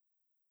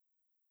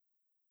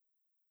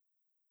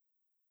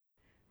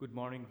Good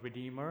morning,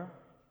 Redeemer,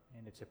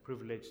 and it's a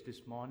privilege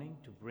this morning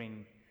to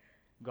bring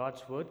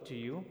God's word to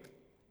you,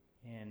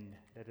 and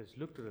let us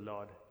look to the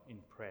Lord in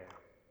prayer.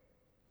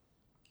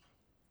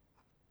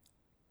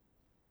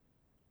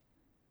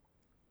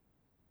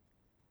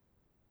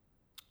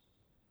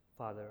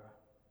 Father,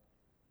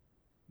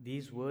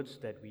 these words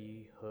that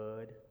we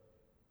heard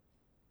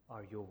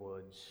are your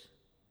words,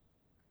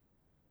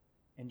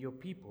 and your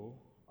people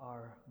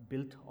are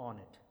built on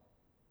it.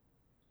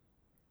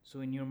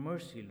 So in your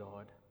mercy,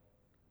 Lord,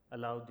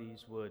 allow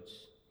these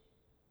words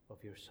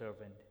of your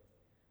servant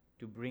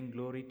to bring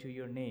glory to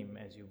your name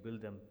as you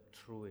build them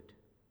through it.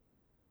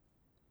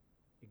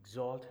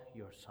 Exalt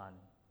your Son,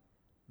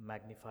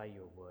 magnify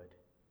your word.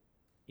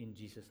 In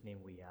Jesus' name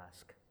we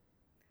ask.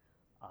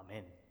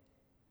 Amen.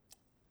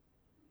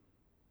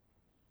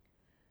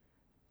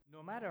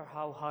 No matter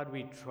how hard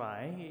we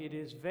try, it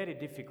is very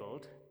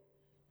difficult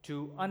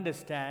to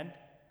understand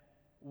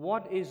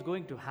what is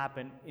going to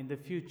happen in the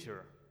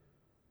future.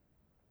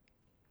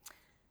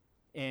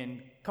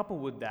 And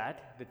coupled with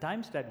that, the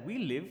times that we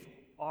live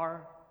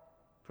are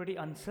pretty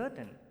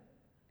uncertain,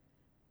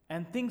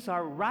 and things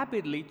are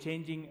rapidly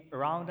changing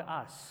around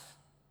us.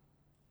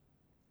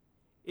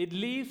 It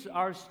leaves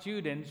our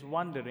students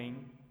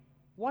wondering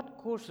what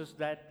courses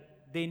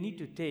that they need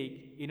to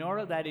take in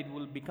order that it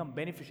will become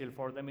beneficial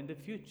for them in the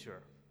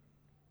future.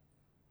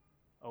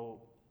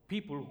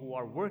 People who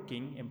are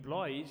working,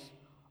 employees,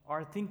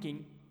 are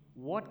thinking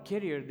what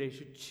career they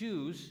should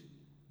choose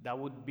that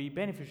would be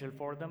beneficial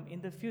for them in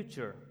the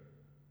future.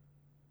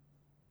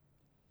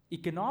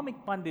 Economic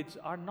pundits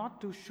are not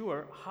too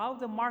sure how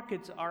the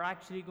markets are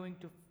actually going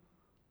to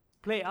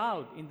play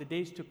out in the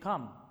days to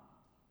come,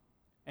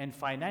 and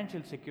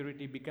financial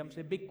security becomes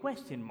a big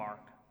question mark.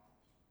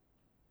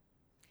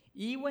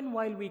 Even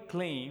while we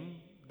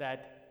claim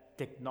that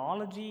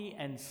technology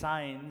and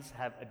science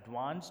have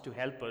advanced to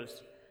help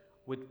us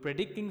with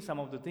predicting some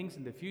of the things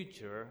in the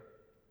future,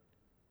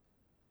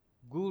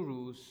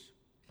 gurus,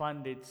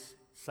 pundits,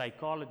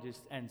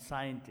 psychologists, and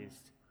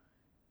scientists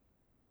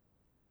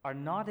are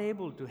not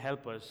able to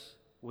help us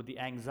with the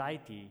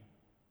anxiety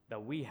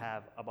that we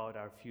have about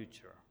our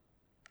future.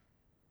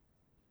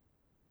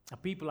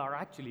 People are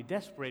actually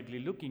desperately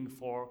looking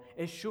for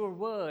a sure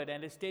word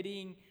and a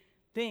steadying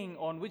thing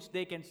on which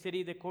they can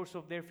steady the course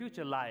of their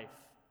future life.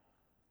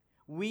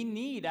 We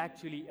need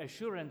actually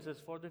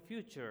assurances for the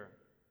future.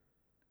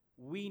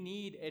 We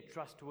need a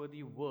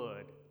trustworthy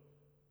word.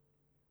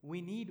 We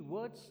need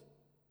words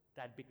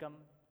that become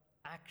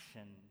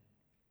action.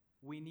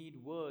 We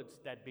need words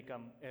that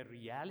become a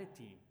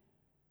reality.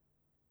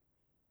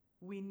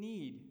 We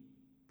need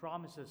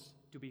promises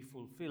to be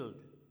fulfilled.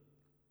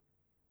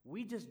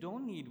 We just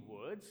don't need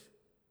words,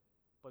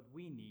 but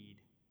we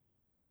need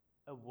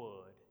a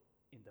word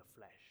in the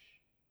flesh.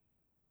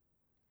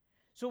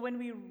 So when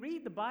we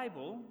read the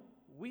Bible,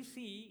 we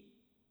see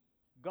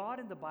God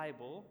in the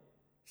Bible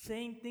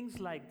saying things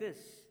like this.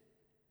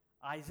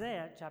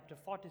 Isaiah chapter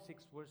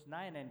 46 verse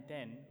 9 and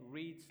 10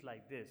 reads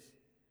like this: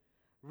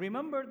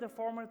 "Remember the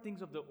former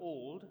things of the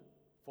old,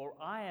 for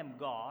I am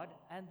God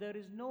and there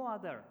is no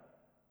other.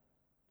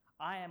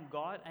 I am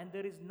God and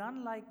there is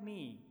none like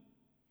me,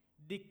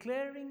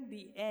 declaring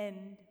the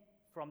end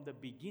from the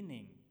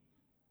beginning,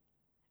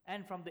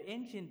 and from the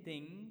ancient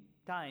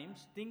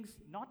times things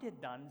not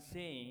yet done,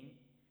 saying,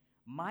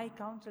 my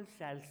counsel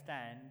shall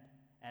stand,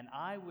 and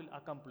I will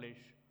accomplish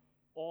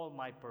all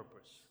my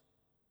purpose."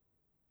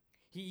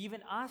 He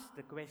even asked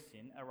the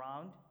question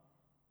around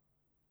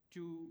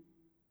to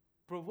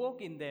provoke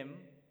in them,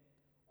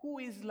 who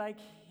is like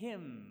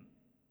him?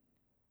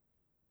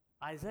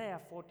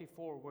 Isaiah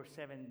 44 verse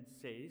 7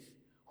 says,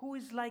 "Who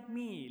is like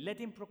me? Let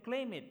him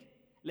proclaim it.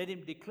 Let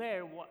him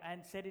declare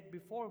and set it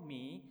before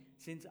me,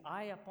 since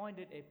I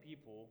appointed a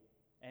people,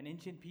 an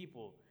ancient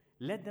people.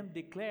 Let them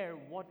declare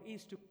what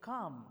is to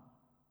come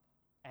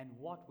and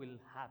what will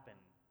happen."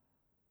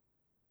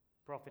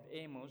 Prophet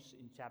Amos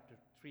in chapter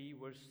 3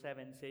 verse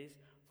 7 says,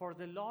 "For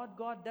the Lord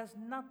God does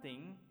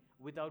nothing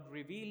without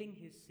revealing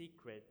his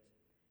secret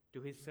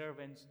to his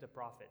servants the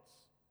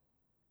prophets."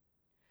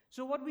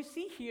 So what we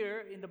see here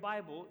in the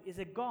Bible is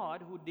a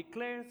God who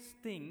declares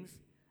things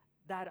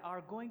that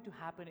are going to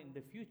happen in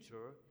the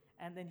future,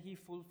 and then he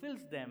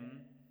fulfills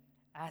them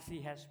as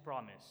he has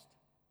promised.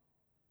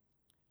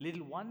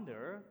 Little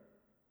wonder,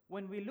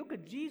 when we look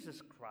at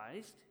Jesus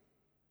Christ,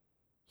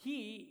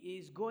 he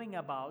is going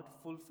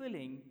about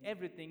fulfilling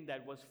everything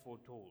that was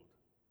foretold.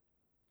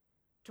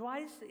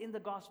 Twice in the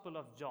Gospel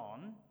of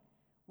John,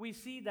 we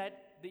see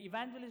that the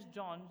evangelist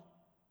John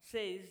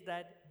says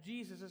that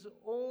Jesus'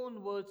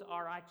 own words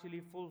are actually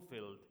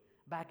fulfilled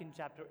back in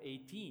chapter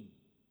 18.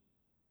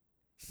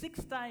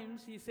 6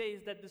 times he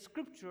says that the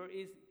scripture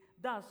is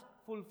thus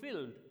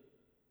fulfilled.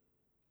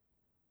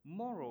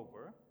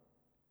 Moreover,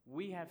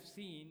 we have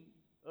seen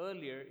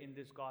earlier in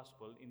this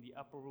gospel, in the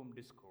upper room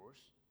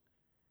discourse,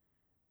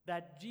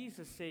 that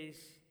Jesus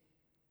says,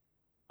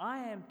 "I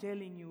am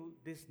telling you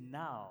this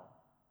now,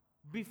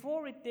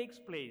 before it takes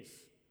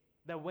place,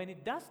 that when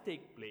it does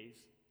take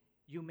place,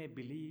 you may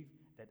believe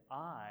that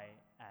I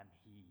am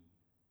He."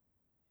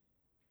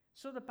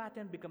 So the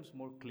pattern becomes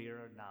more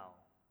clearer now.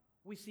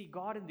 We see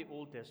God in the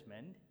Old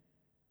Testament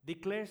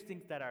declares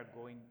things that are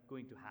going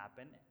to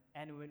happen,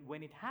 and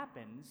when it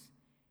happens,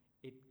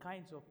 it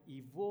kinds of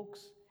evokes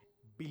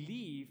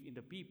belief in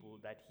the people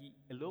that He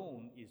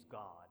alone is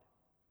God.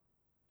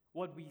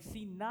 What we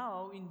see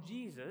now in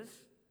Jesus,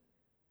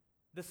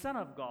 the Son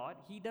of God,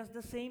 He does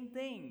the same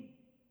thing.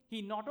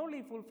 He not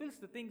only fulfills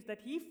the things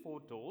that He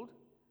foretold,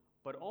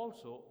 but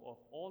also of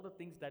all the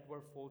things that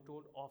were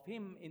foretold of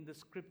Him in the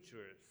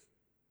Scriptures.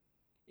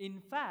 In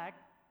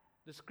fact,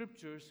 the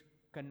Scriptures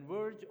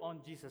converge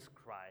on Jesus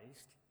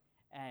Christ,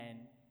 and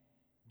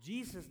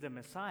Jesus the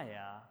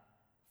Messiah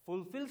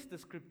fulfills the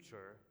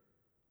Scripture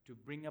to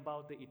bring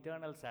about the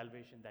eternal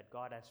salvation that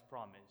God has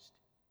promised.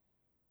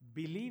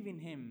 Believe in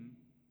Him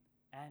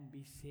and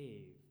be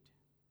saved.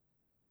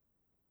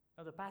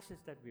 Now, the passage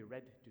that we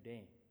read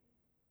today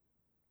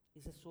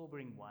is a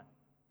sobering one.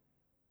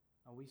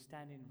 And we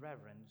stand in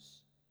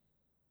reverence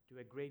to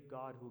a great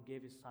God who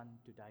gave His Son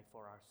to die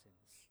for our sins.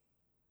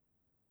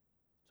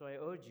 So I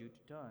urge you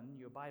to turn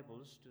your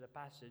Bibles to the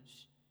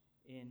passage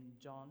in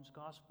John's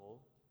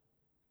Gospel,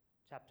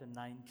 chapter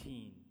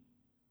 19.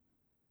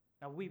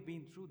 Now, we've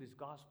been through this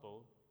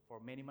Gospel for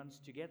many months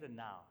together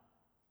now.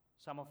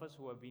 Some of us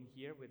who have been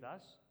here with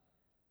us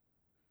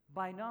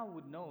by now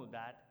would know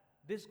that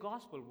this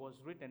Gospel was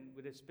written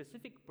with a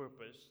specific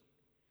purpose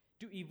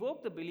to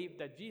evoke the belief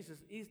that Jesus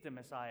is the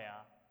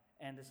Messiah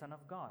and the Son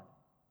of God.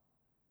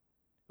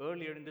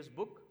 Earlier in this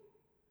book,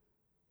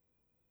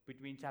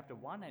 between chapter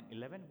 1 and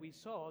 11, we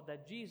saw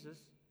that Jesus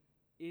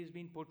is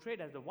being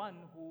portrayed as the one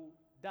who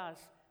does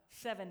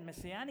 7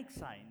 messianic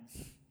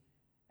signs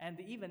and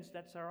the events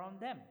that surround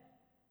them.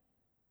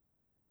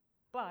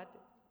 But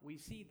we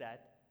see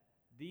that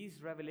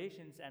these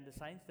revelations and the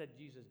signs that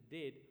Jesus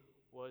did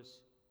was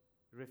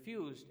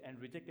refused and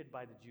rejected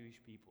by the Jewish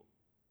people.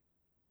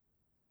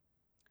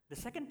 The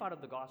second part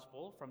of the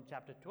gospel, from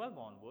chapter 12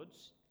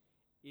 onwards,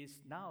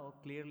 is now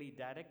clearly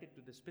directed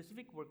to the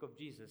specific work of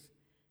Jesus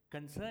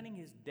concerning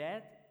His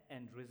death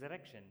and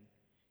resurrection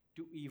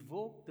to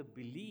evoke the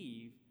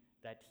belief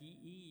that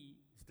He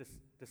is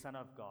the Son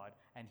of God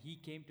and He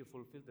came to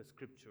fulfill the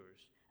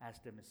Scriptures as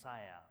the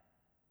Messiah.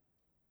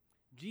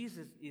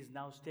 Jesus is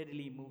now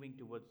steadily moving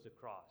towards the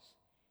cross.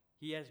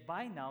 He has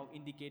by now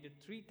indicated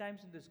 3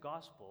 times in this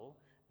gospel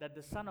that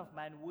the Son of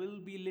Man will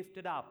be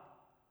lifted up.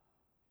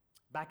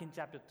 Back in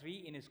chapter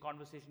 3, in His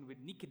conversation with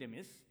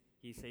Nicodemus,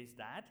 He says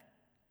that.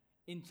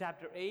 In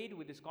chapter 8,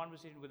 with His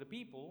conversation with the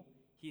people,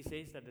 He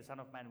says that the Son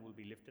of Man will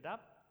be lifted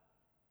up.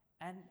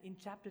 And in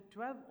chapter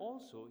 12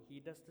 also,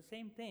 He does the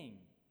same thing.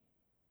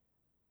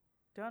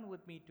 Turn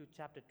with me to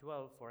chapter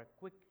 12 for a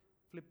quick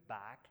flip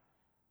back,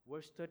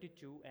 verse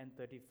 32 and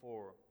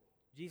 34.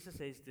 Jesus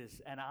says this,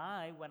 "And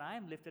I, when I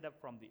am lifted up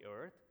from the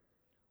earth,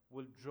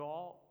 will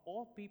draw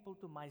all people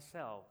to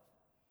myself."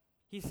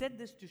 He said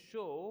this to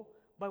show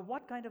by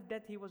what kind of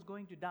death He was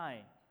going to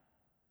die.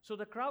 So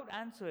the crowd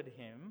answered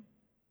Him,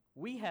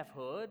 "We have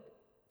heard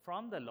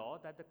from the law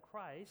that the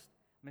Christ,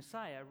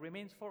 Messiah,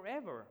 remains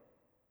forever.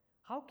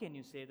 How can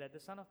you say that the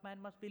Son of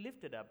Man must be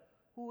lifted up?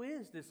 Who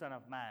is the Son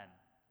of Man?"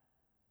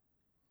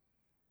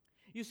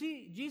 You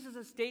see,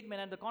 Jesus'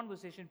 statement and the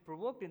conversation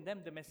provoked in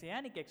them the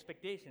messianic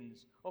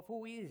expectations of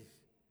who He is.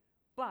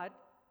 But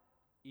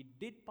it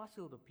did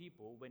puzzle the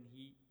people when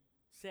He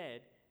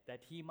said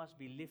that He must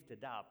be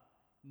lifted up,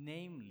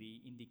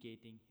 namely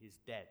indicating His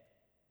death.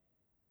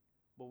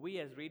 But we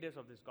as readers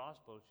of this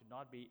gospel should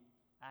not be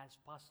as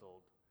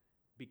puzzled,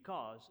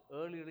 because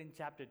earlier in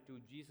chapter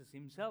 2, Jesus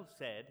Himself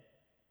said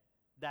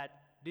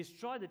that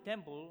destroy the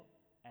temple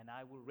and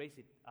I will raise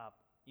it up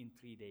in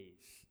 3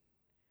 days.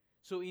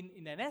 So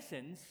in an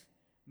essence,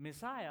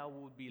 Messiah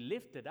would be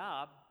lifted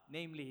up,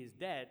 namely His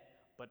death,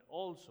 but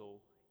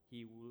also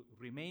He will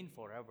remain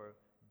forever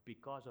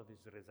because of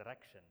His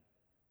resurrection.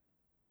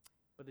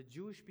 But the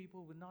Jewish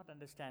people will not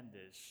understand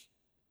this.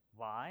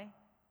 Why?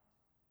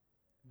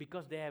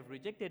 Because they have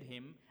rejected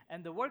Him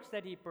and the works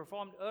that He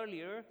performed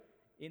earlier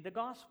in the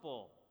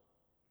gospel.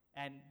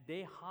 And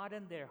they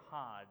hardened their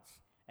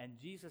hearts. And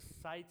Jesus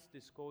cites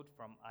this quote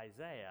from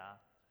Isaiah.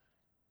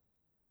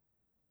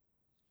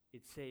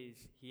 It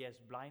says, "He has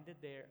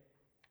blinded their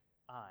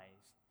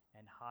eyes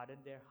and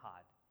hardened their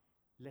heart,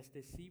 lest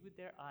they see with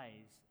their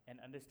eyes and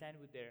understand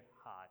with their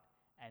heart,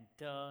 and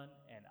turn,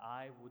 and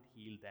I would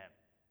heal them."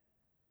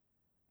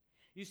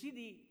 You see,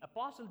 the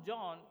Apostle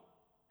John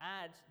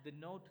adds the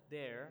note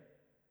there,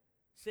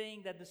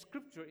 saying that the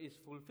Scripture is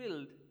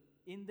fulfilled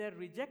in their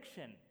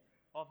rejection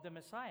of the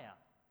Messiah.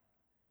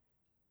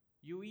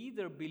 You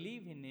either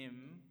believe in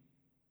Him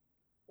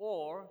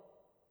or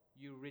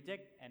you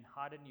reject and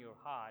harden your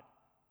heart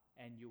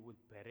and you will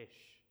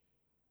perish.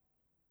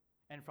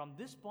 And from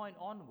this point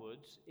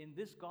onwards, in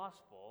this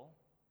gospel,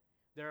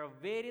 there are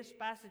various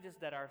passages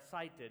that are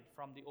cited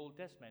from the Old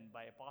Testament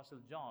by Apostle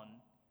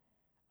John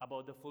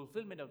about the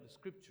fulfillment of the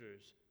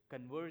Scriptures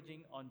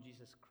converging on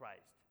Jesus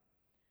Christ.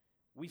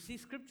 We see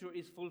Scripture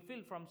is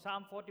fulfilled from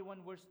Psalm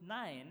 41 verse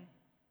 9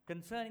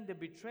 concerning the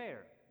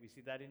betrayer. We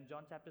see that in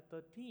John chapter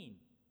 13.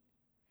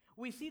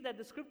 We see that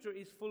the scripture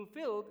is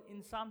fulfilled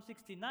in Psalm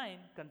 69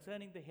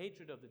 concerning the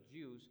hatred of the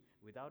Jews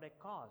without a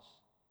cause.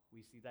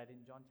 We see that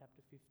in John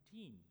chapter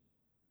 15.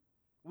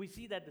 We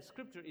see that the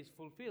scripture is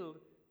fulfilled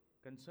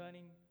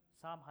concerning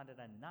Psalm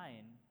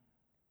 109,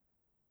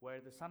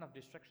 where the son of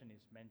destruction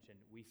is mentioned.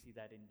 We see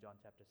that in John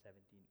chapter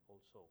 17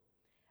 also.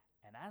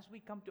 And as we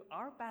come to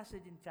our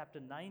passage in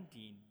chapter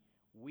 19,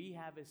 we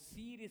have a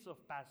series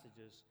of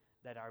passages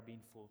that are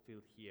being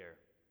fulfilled here.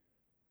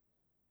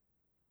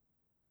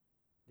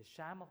 The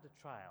sham of the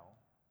trial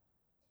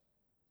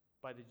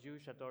by the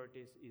Jewish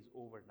authorities is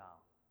over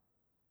now.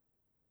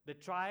 The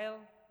trial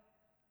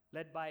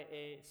led by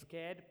a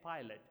scared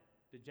Pilate,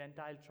 the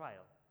Gentile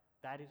trial,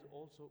 that is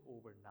also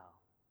over now.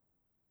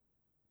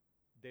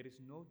 There is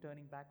no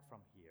turning back from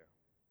here.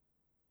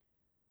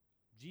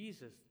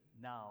 Jesus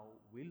now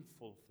will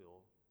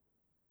fulfill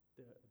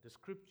the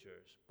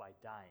scriptures by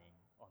dying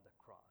on the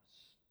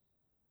cross.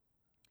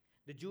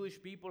 The Jewish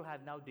people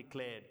have now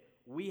declared,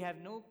 "We have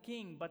no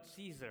king but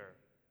Caesar."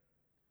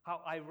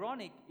 How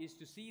ironic is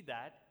to see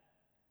that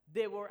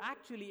they were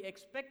actually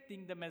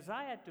expecting the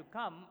Messiah to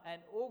come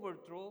and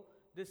overthrow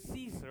the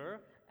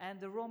Caesar and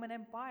the Roman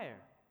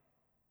Empire.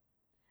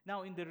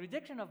 Now, in the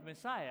rejection of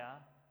Messiah,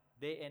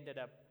 they ended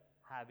up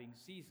having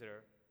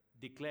Caesar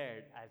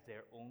declared as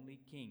their only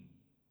king.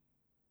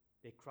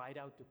 They cried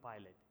out to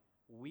Pilate,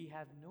 "We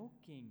have no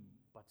king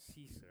but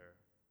Caesar."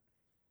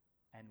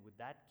 And with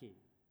that,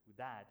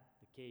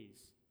 the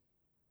case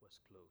was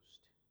closed.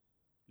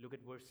 Look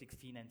at verse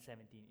 16 and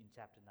 17 in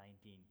chapter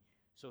 19.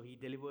 So he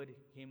delivered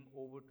him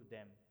over to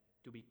them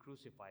to be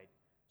crucified.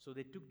 So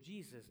they took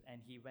Jesus,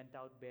 and he went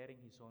out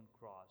bearing his own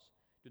cross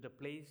to the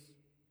place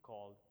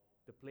called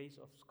the place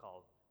of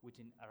skull, which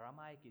in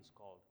Aramaic is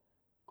called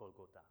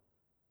Golgotha.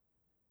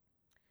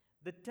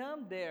 The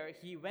term there,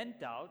 "he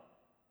went out,"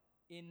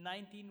 in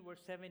 19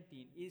 verse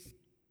 17, is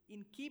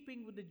in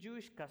keeping with the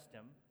Jewish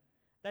custom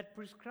that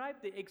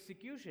prescribed the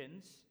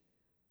executions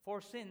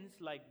for sins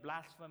like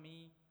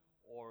blasphemy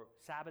or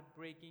Sabbath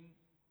breaking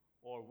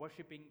or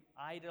worshipping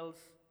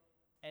idols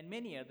and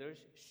many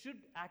others should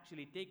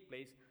actually take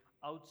place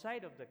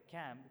outside of the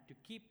camp to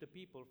keep the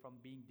people from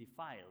being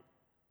defiled.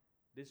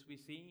 This we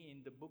see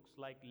in the books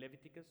like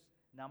Leviticus,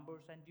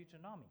 Numbers, and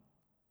Deuteronomy.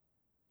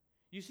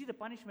 You see, the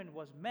punishment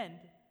was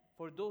meant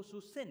for those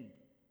who sinned.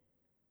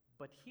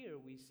 But here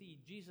we see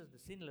Jesus, the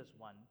sinless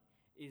one,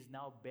 is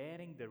now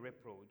bearing the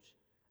reproach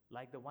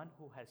like the one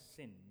who has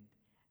sinned,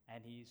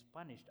 and he is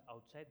punished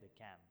outside the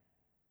camp.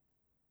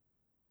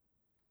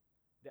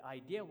 The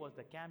idea was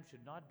the camp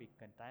should not be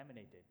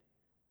contaminated,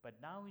 but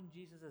now in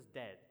Jesus'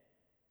 death,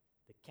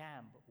 the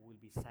camp will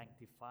be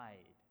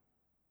sanctified.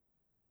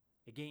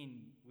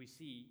 Again, we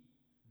see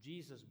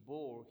Jesus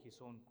bore his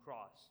own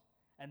cross.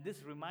 And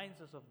this reminds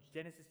us of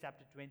Genesis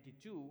chapter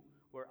 22,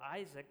 where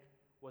Isaac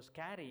was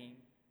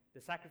carrying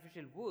the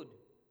sacrificial wood,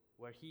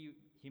 where he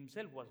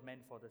himself was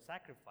meant for the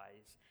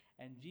sacrifice,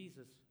 and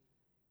Jesus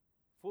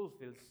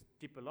fulfills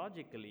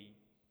typologically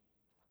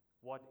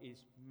what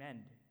is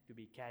meant to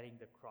be carrying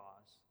the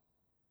cross.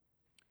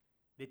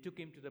 They took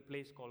him to the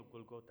place called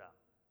Golgotha.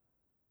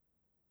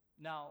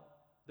 Now,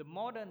 the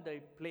modern day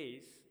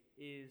place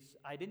is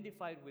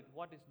identified with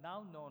what is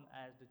now known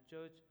as the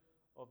Church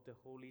of the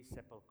Holy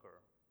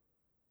Sepulchre,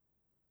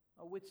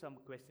 with some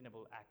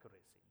questionable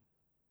accuracy.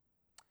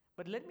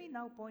 But let me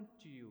now point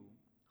to you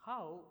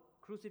how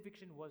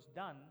crucifixion was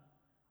done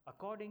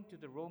according to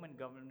the Roman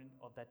government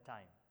of that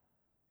time.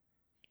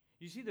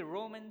 You see, the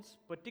Romans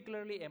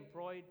particularly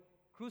employed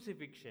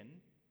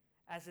crucifixion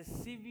as a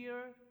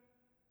severe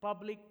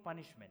public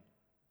punishment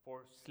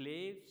for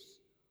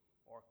slaves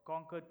or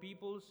conquered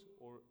peoples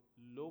or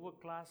lower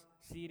class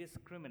serious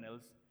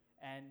criminals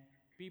and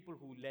people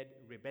who led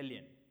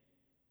rebellion.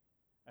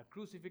 A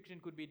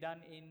crucifixion could be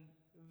done in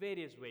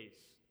various ways.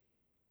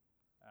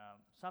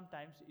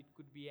 Sometimes it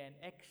could be an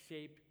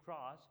X-shaped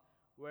cross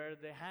where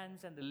the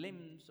hands and the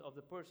limbs of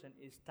the person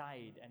is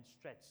tied and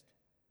stretched.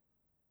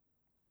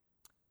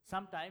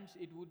 Sometimes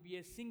it would be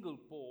a single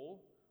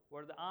pole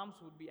where the arms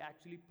would be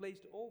actually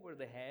placed over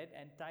the head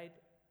and tied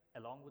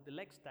along with the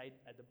legs tied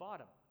at the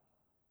bottom.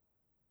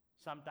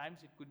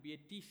 Sometimes it could be a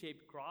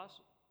T-shaped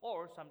cross,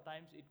 or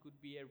sometimes it could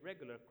be a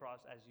regular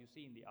cross as you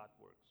see in the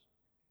artworks.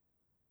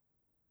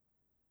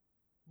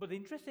 But the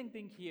interesting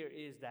thing here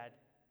is that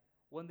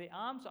when the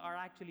arms are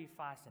actually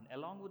fastened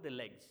along with the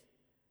legs,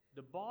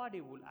 the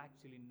body will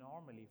actually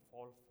normally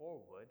fall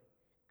forward,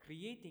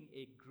 creating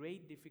a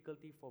great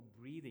difficulty for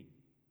breathing.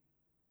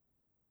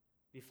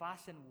 The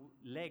fastened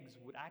legs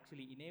would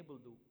actually enable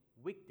the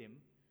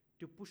victim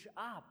to push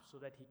up so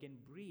that he can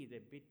breathe a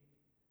bit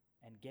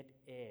and get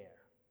air.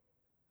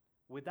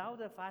 Without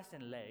the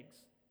fastened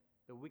legs,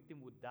 the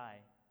victim would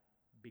die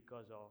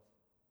because of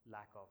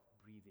lack of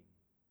breathing.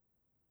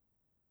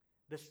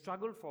 The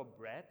struggle for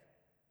breath,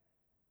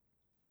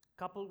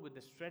 coupled with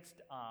the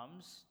stretched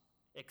arms,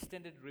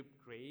 extended rib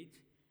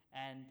cage,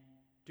 and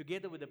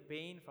together with the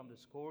pain from the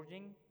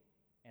scourging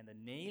and the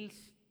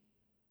nails,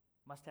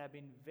 must have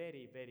been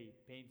very, very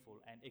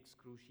painful and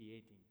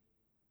excruciating.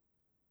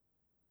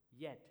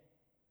 Yet,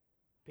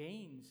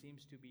 Pain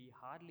seems to be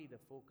hardly the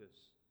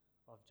focus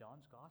of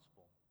John's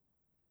gospel.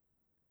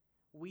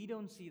 We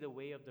don't see the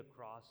way of the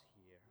cross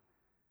here.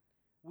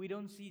 We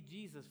don't see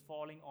Jesus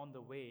falling on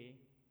the way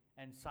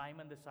and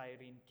Simon the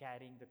Cyrene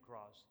carrying the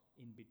cross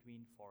in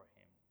between for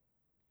him.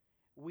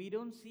 We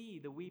don't see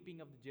the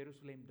weeping of the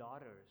Jerusalem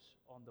daughters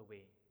on the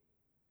way.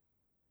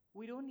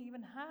 We don't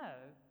even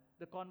have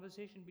the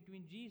conversation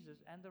between Jesus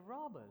and the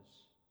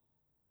robbers.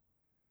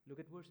 Look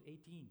at verse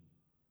 18.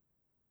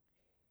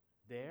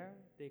 There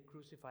they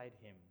crucified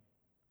him,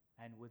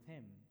 and with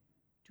him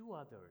 2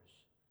 others,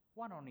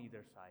 one on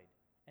either side,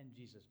 and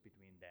Jesus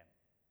between them.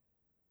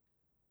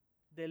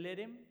 They led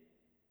him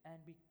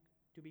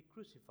to be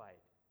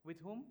crucified. With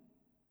whom?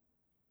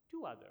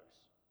 2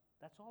 others.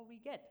 That's all we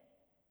get.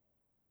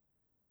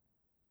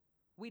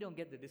 We don't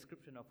get the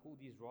description of who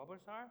these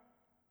robbers are,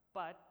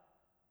 but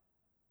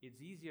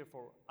it's easier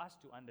for us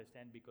to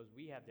understand because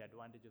we have the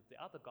advantage of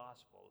the other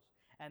Gospels.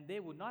 And they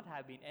would not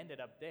have been ended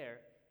up there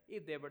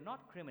if they were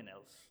not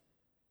criminals.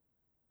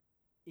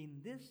 In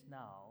this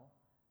now,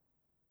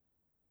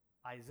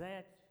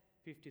 Isaiah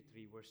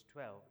 53 verse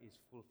 12 is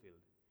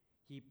fulfilled.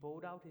 He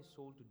poured out his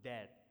soul to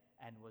death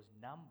and was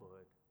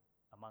numbered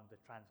among the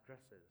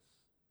transgressors.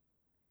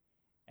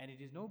 And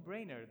it is no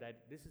brainer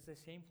that this is a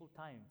shameful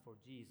time for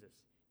Jesus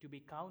to be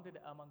counted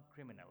among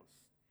criminals.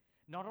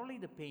 Not only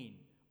the pain,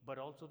 but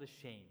also the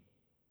shame.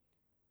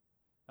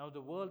 Now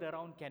the world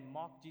around can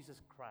mock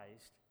Jesus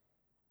Christ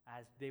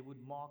as they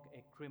would mock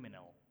a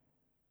criminal.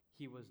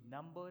 He was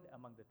numbered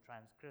among the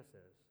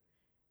transgressors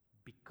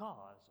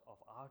because of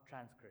our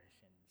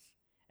transgressions,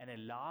 and a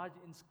large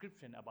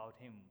inscription about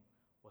him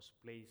was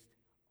placed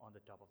on the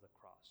top of the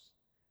cross.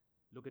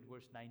 Look at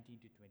verse 19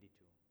 to 22.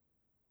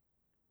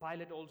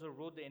 Pilate also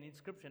wrote an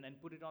inscription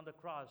and put it on the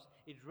cross.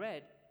 It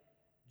read,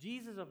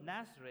 Jesus of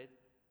Nazareth,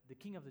 the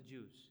King of the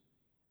Jews.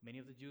 Many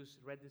of the Jews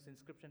read this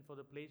inscription, for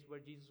the place where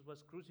Jesus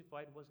was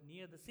crucified was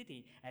near the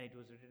city, and it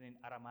was written in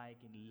Aramaic,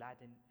 in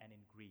Latin, and in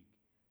Greek.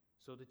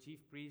 So the chief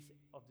priests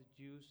of the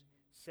Jews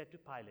said to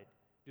Pilate,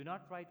 do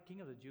not write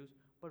King of the Jews,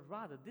 but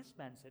rather this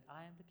man said,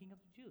 I am the King of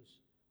the Jews.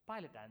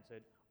 Pilate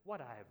answered, what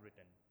I have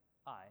written,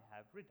 I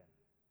have written.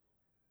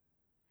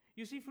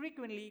 You see,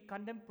 frequently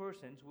condemned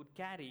persons would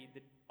carry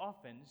the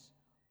offense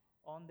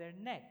on their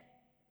neck,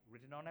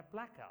 written on a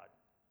placard,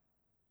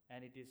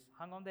 and it is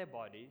hung on their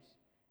bodies,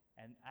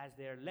 and as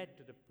they are led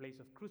to the place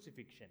of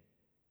crucifixion.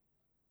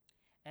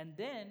 And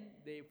then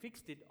they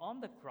fixed it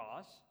on the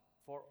cross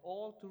for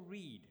all to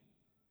read.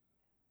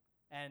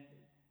 And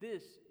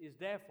this is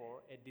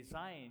therefore a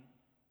design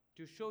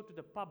to show to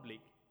the public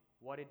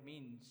what it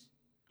means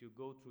to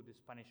go through this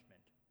punishment.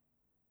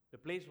 The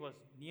place was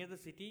near the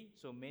city,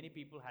 so many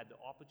people had the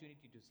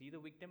opportunity to see the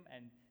victim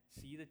and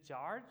see the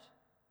charge.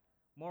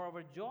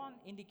 Moreover, John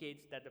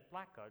indicates that the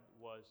placard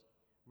was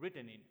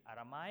written in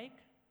Aramaic,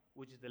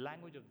 which is the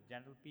language of the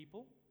general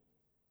people,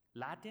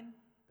 Latin,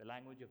 the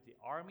language of the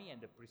army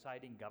and the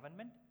presiding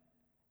government,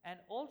 and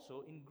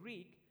also in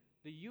Greek,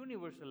 the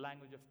universal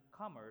language of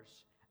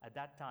commerce at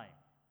that time.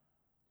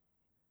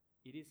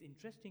 It is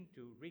interesting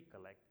to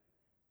recollect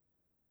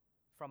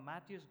from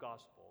Matthew's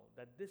Gospel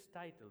that this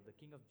title, the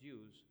King of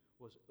Jews,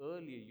 was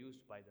earlier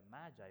used by the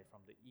Magi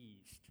from the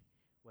east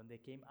when they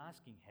came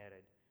asking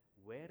Herod,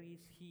 where is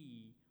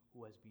he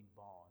who has been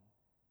born,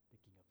 the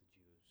King of the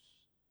Jews?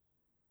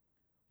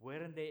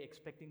 Weren't they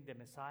expecting the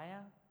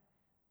Messiah,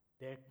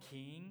 their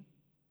king?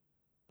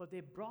 But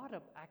they brought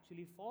up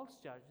actually false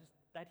charges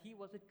that he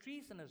was a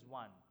treasonous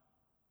one.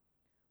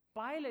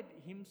 Pilate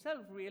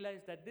himself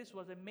realized that this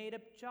was a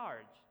made-up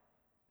charge,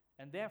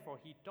 and therefore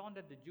he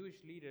taunted the Jewish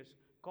leaders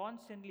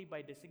constantly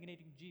by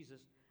designating Jesus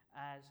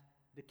as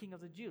the King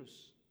of the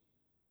Jews.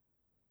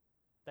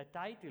 The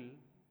title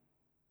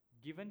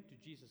given to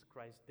Jesus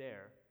Christ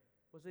there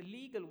was a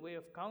legal way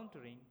of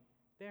countering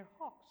their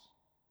hoax.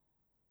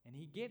 And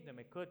he gave them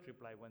a curt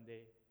reply when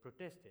they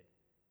protested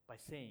by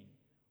saying,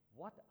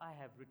 what I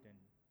have written,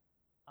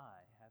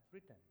 I have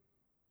written.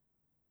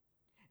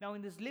 Now,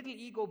 in this little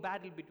ego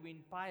battle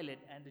between Pilate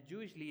and the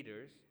Jewish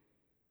leaders,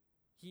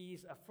 he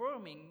is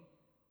affirming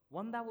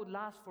one that would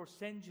last for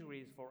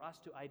centuries for us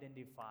to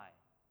identify.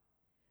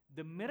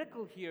 The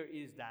miracle here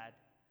is that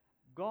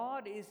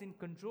God is in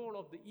control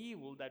of the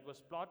evil that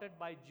was plotted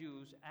by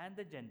Jews and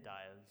the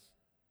Gentiles,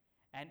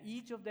 and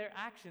each of their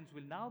actions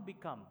will now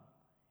become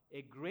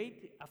a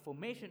great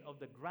affirmation of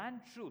the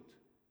grand truth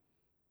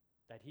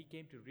that he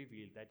came to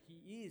reveal, that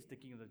he is the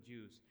King of the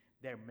Jews,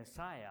 their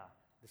Messiah,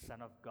 the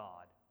Son of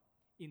God.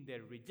 In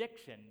their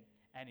rejection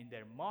and in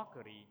their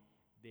mockery,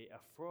 they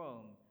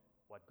affirm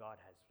what God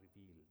has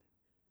revealed.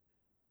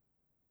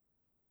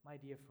 My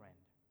dear friend,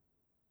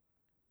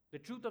 the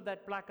truth of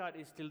that placard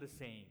is still the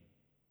same.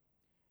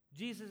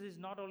 Jesus is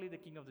not only the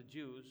King of the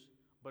Jews,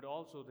 but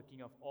also the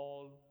King of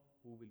all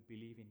who will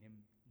believe in him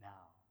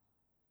now.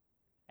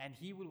 And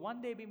he will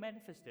one day be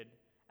manifested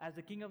as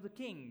the King of the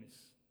kings.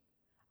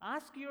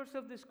 Ask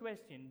yourself this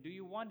question: do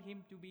you want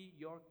him to be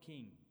your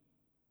king,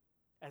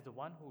 as the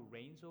one who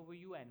reigns over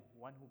you and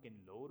one who can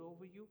lord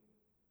over you?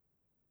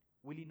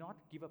 Will he not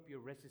give up your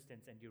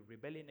resistance and your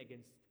rebellion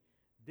against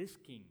this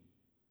king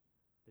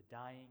the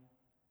dying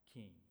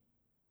King.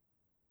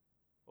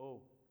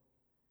 Oh,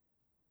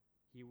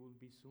 he will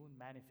be soon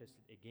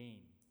manifested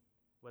again,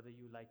 whether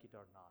you like it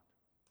or not.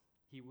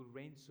 He will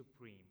reign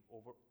supreme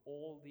over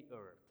all the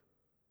earth.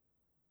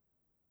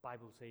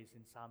 Bible says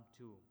in Psalm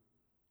 2,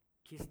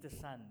 "Kiss the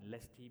Son,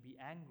 lest he be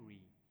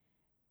angry,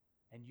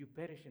 and you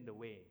perish in the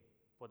way,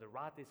 for the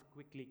wrath is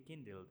quickly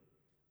kindled.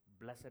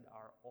 Blessed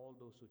are all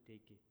those who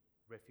take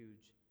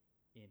refuge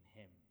in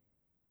him."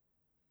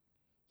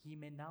 He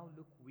may now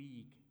look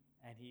weak,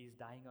 and he is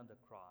dying on the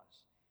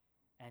cross,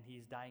 and he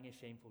is dying a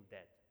shameful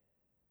death.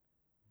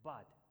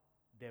 But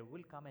there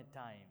will come a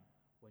time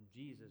when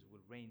Jesus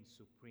will reign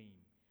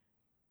supreme.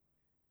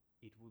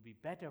 It will be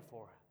better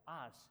for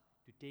us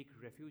to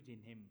take refuge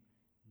in him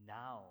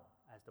now,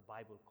 as the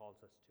Bible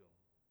calls us to.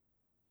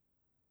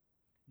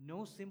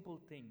 No simple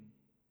thing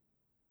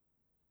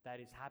that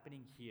is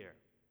happening here.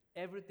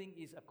 Everything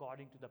is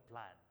according to the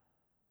plan.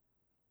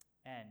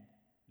 And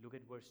look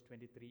at verse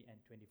 23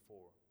 and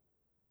 24.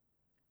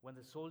 When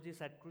the soldiers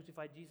had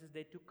crucified Jesus,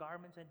 they took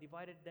garments and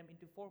divided them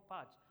into 4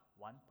 parts,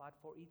 1 part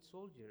for each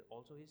soldier,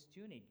 also his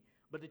tunic.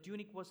 But the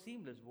tunic was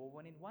seamless,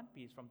 woven in one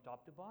piece from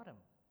top to bottom.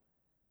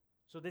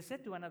 So they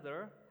said to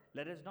another,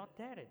 "Let us not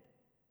tear it,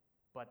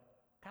 but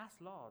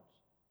cast lots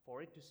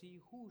for it to see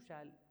who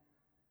shall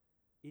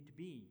it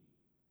be."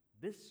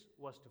 This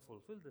was to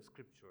fulfill the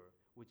scripture,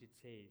 which it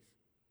says,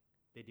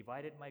 "They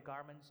divided my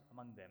garments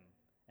among them,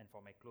 and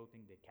for my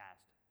clothing they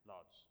cast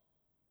lots."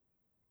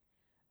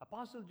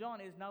 Apostle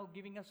John is now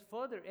giving us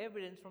further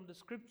evidence from the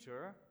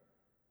scripture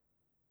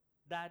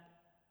that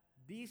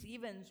these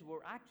events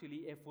were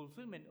actually a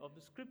fulfillment of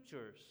the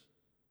scriptures.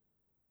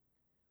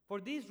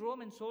 For these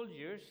Roman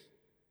soldiers,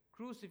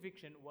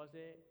 crucifixion was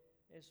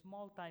a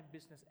small-time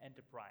business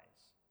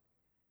enterprise.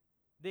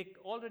 They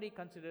already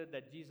considered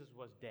that Jesus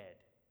was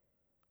dead,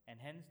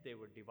 and hence they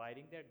were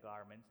dividing their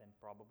garments and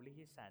probably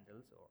his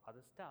sandals or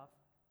other stuff.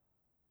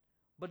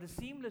 But the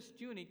seamless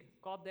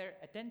tunic caught their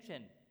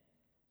attention,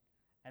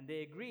 and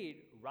they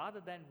agreed, rather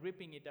than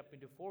ripping it up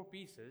into 4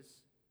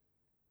 pieces,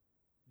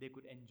 they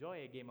could enjoy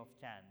a game of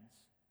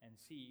chance and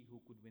see who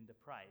could win the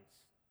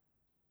prize.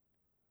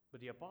 But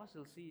the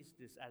apostle sees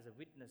this as a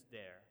witness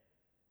there,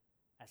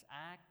 as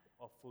act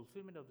of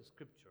fulfillment of the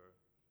scripture,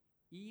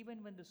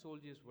 even when the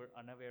soldiers were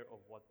unaware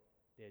of what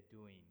they're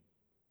doing,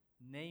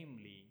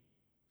 namely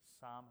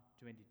Psalm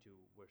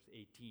 22, verse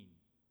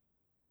 18.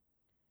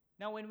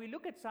 Now, when we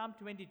look at Psalm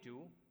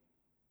 22,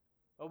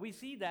 we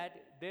see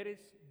that there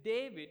is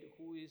David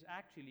who is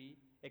actually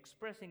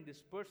expressing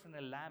this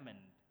personal lament,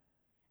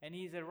 and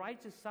he is a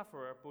righteous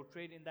sufferer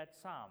portrayed in that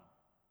psalm.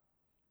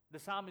 The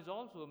psalm is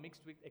also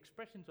mixed with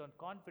expressions on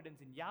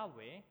confidence in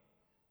Yahweh,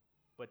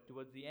 but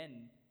towards the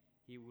end,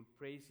 he will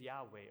praise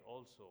Yahweh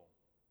also.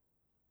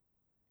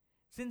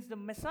 Since the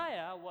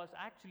Messiah was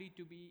actually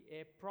to be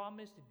a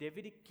promised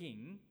Davidic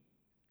king,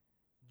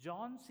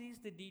 John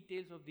sees the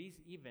details of these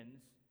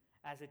events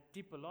as a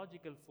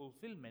typological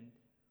fulfillment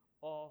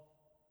of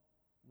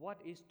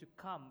what is to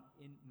come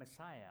in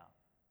Messiah.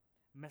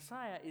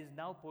 Messiah is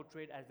now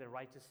portrayed as the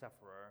righteous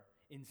sufferer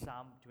in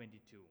Psalm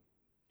 22,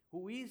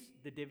 who is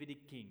the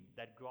Davidic king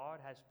that God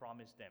has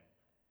promised them.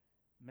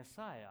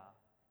 Messiah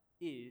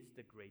is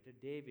the greater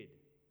David.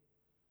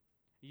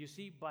 You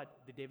see,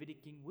 but the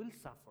Davidic king will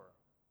suffer.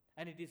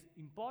 And it is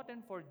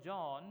important for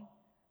John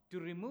to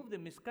remove the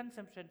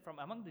misconception from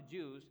among the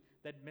Jews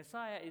that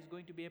Messiah is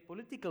going to be a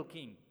political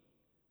king,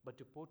 but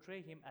to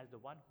portray him as the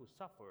one who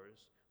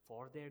suffers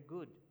for their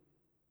good.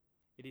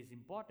 It is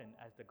important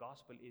as the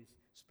gospel is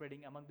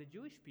spreading among the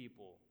Jewish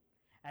people.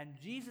 And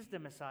Jesus the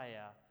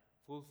Messiah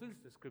fulfills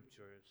the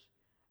scriptures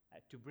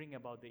to bring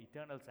about the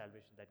eternal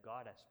salvation that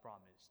God has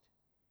promised.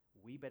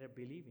 We better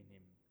believe in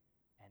him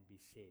and be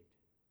saved.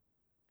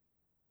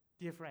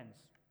 Dear friends,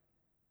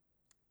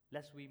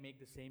 lest we make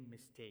the same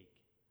mistake.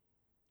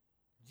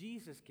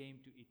 Jesus came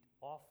to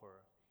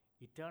offer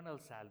eternal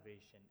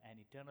salvation and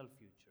eternal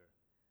future,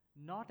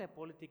 not a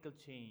political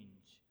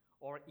change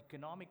or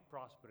economic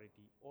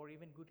prosperity or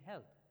even good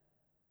health.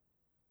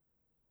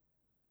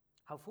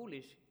 How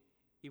foolish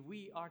if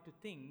we are to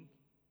think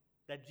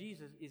that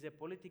Jesus is a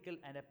political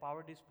and a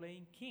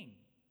power-displaying king.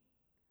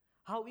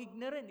 How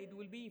ignorant it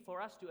will be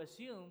for us to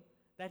assume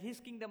that his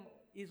kingdom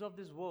is of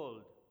this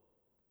world.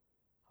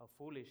 How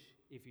foolish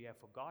if we have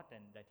forgotten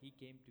that he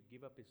came to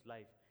give up his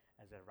life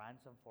as a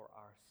ransom for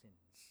our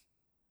sins.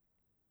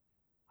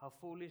 How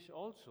foolish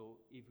also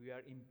if we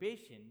are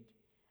impatient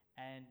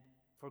and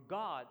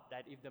forgot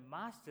that if the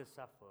Master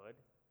suffered,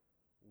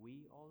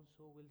 we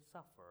also will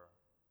suffer.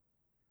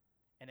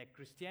 And a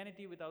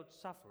Christianity without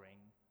suffering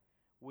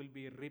will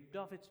be ripped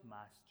of its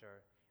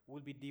Master,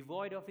 will be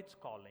devoid of its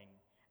calling,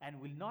 and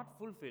will not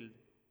fulfill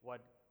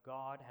what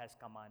God has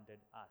commanded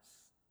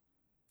us.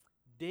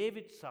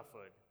 David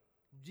suffered.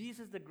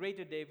 Jesus, the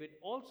greater David,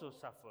 also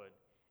suffered.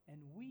 And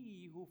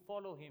we who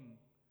follow him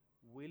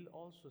will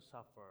also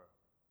suffer.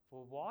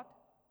 For what?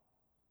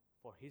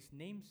 For his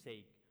name's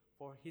sake,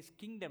 for his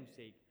kingdom's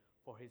sake,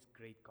 for his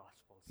great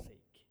gospel's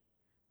sake.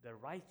 The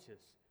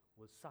righteous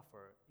will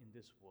suffer in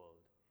this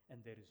world, and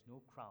there is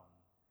no crown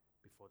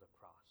before the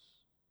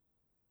cross.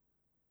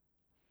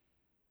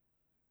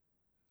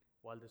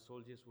 while the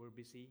soldiers were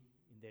busy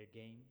in their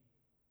game,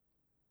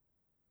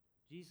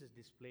 Jesus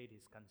displayed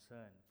his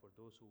concern for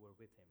those who were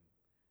with him.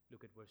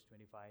 Look at verse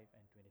 25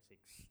 and 26.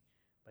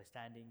 By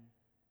standing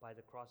by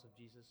the cross of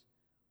Jesus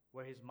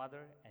were his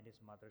mother and his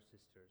mother's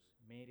sisters,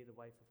 Mary the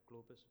wife of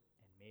Clopas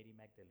and Mary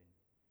Magdalene.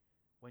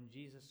 When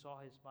Jesus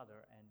saw his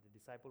mother and the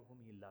disciple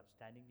whom he loved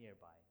standing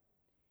nearby,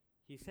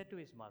 he said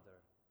to his mother,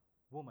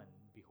 "Woman,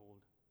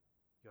 behold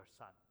your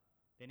son."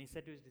 Then he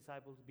said to his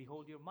disciples,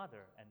 "Behold your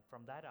mother." And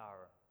from that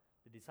hour,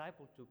 the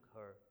disciple took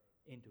her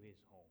into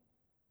his home.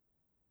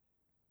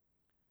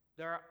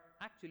 There are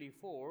actually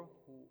four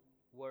who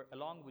were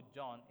along with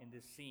John in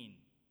this scene.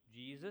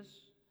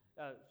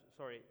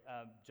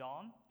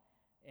 John,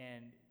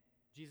 and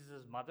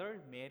Jesus'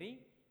 mother,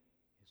 Mary,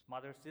 his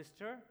mother's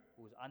sister,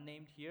 who is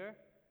unnamed here,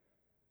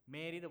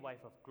 Mary, the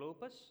wife of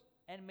Clopas,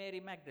 and Mary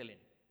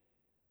Magdalene.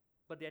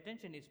 But the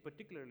attention is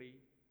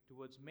particularly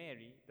towards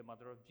Mary, the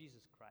mother of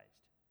Jesus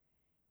Christ.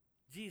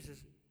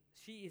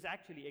 She is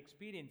actually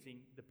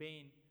experiencing the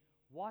pain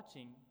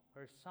watching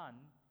her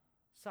son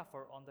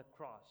suffer on the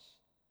cross.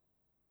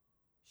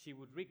 She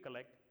would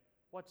recollect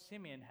what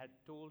Simeon had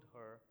told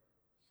her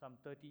some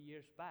 30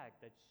 years back,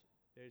 that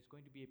there is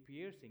going to be a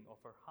piercing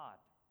of her heart.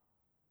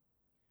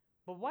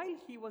 But while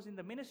he was in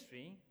the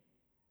ministry,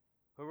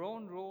 her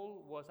own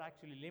role was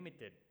actually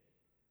limited.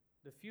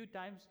 The few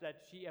times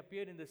that she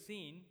appeared in the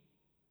scene,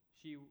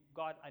 she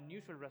got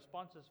unusual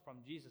responses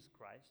from Jesus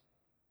Christ,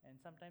 and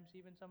sometimes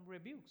even some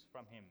rebukes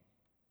from him.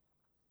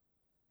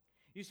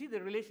 You see,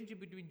 the relationship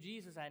between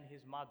Jesus and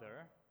his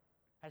mother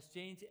has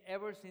changed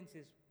ever since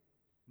his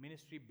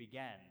ministry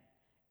began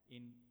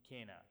in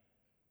Cana.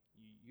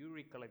 You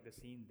recollect the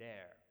scene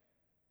there.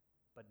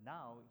 But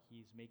now he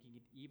is making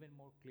it even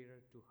more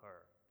clearer to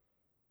her.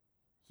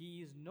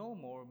 He is no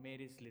more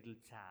Mary's little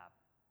chap,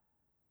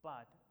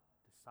 but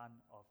the Son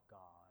of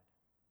God,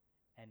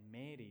 and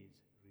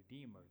Mary's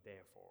Redeemer,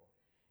 therefore.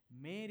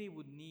 Mary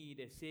would need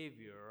a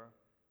Savior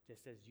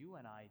just as you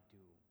and I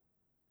do.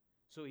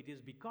 So it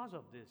is because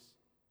of this,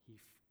 he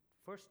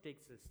first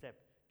takes a step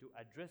to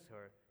address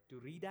her, to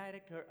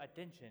redirect her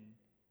attention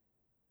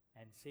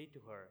and say to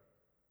her,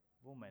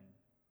 "Woman,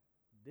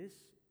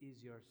 this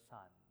is your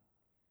son."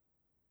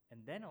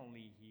 And then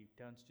only he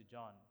turns to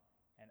John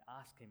and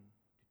asks him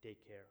to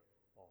take care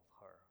of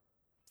her.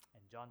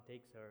 And John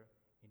takes her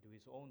into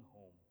his own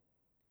home.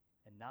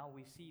 And now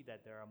we see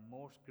that there are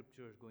more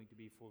scriptures going to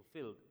be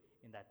fulfilled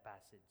in that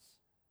passage.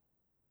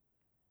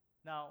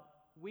 Now,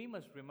 we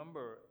must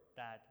remember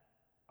that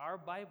our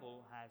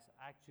Bible has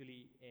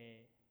actually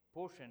a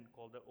portion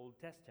called the Old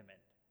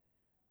Testament,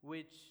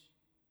 which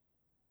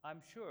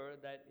I'm sure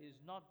that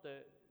is not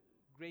the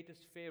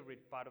greatest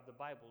favorite part of the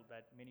Bible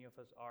that many of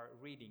us are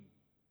reading.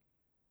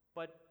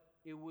 But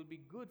it would be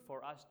good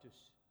for us to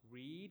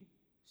read,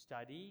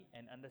 study,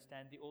 and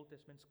understand the Old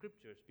Testament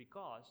scriptures,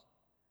 because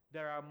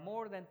there are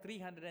more than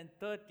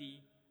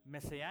 330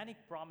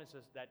 messianic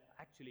promises that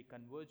actually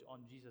converge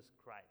on Jesus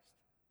Christ.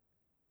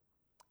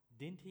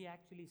 Didn't he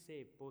actually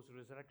say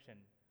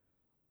post-resurrection,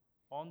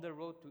 on the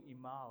road to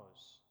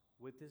Emmaus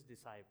with his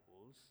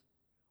disciples,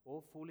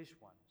 "O foolish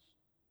ones,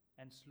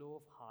 and slow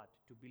of heart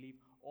to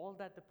believe all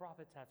that the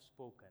prophets have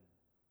spoken?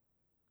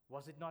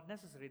 Was it not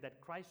necessary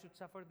that Christ should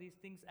suffer these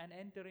things and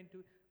enter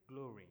into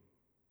glory?"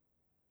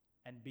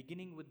 And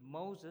beginning with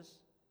Moses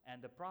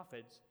and the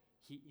prophets,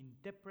 he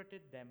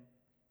interpreted them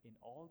in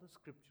all the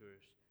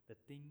scriptures, the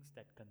things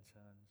that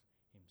concerns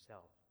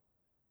himself.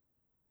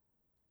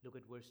 Look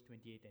at verse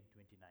 28 and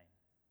 29.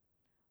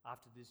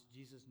 After this,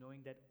 Jesus,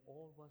 knowing that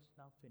all was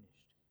now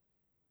finished,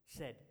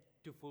 said,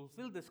 to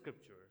fulfill the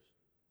scriptures,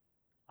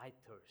 "I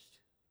thirst."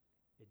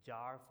 A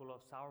jar full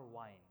of sour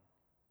wine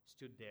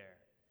stood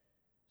there.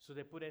 So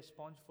they put a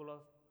sponge full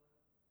of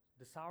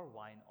the sour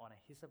wine on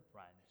a hyssop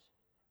branch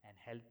and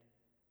held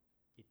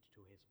it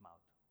to his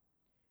mouth.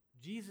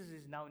 Jesus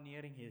is now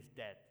nearing his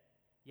death,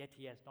 yet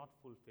he has not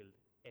fulfilled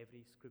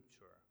every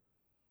scripture.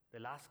 The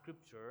last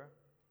scripture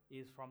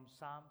is from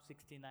Psalm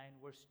 69,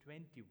 verse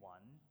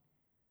 21,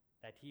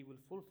 that he will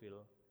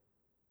fulfill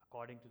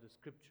according to the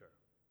scripture.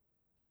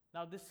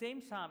 Now, the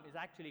same psalm is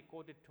actually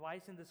quoted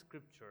twice in the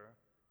scripture,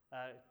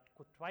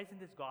 twice in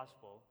this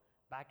gospel,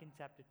 back in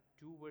chapter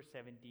 2, verse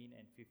 17,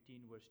 and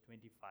 15, verse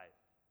 25.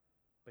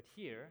 But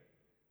here,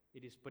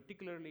 it is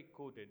particularly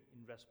quoted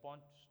in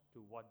response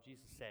to what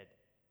Jesus said,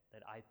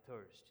 that "I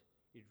thirst."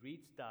 It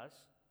reads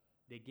thus,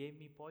 "They gave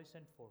me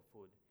poison for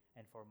food,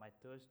 and for my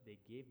thirst they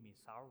gave me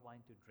sour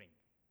wine to drink."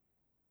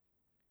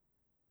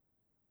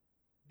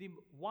 The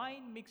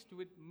wine mixed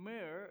with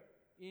myrrh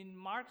in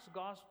Mark's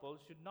gospel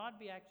should not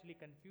be actually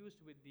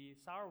confused with the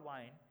sour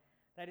wine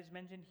that is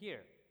mentioned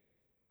here.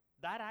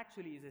 That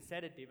actually is a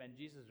sedative, and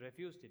Jesus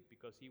refused it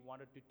because he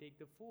wanted to take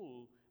the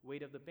full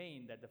weight of the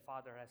pain that the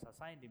Father has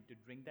assigned him to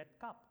drink that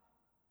cup.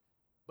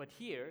 But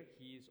here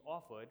he is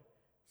offered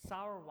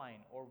sour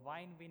wine or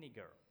wine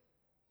vinegar.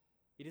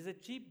 It is a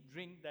cheap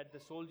drink that the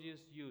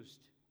soldiers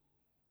used.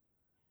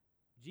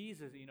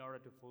 Jesus, in order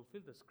to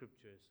fulfill the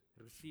scriptures,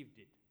 received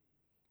it.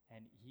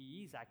 And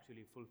he is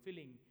actually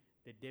fulfilling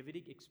the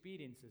Davidic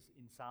experiences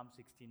in Psalm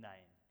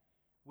 69,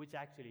 which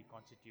actually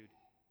constitute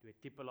to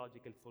a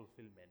typological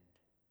fulfillment,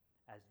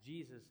 as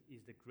Jesus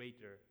is the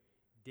greater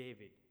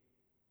David.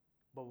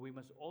 But we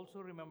must also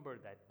remember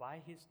that by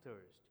his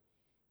thirst,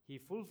 he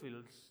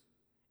fulfills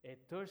a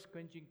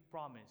thirst-quenching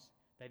promise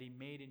that he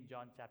made in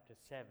John chapter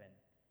 7,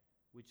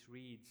 which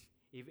reads,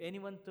 "If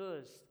anyone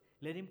thirsts,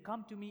 let him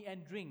come to me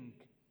and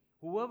drink.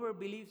 Whoever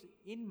believes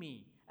in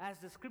me, as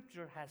the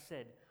scripture has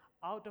said,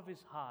 out of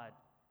his heart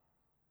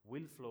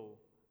will flow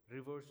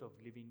rivers of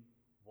living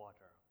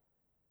water."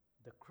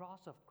 The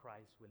cross of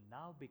Christ will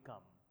now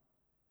become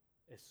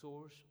a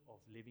source of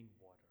living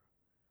water.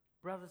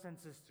 Brothers and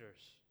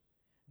sisters,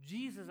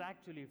 Jesus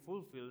actually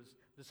fulfills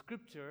the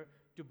scripture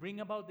to bring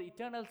about the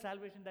eternal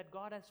salvation that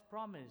God has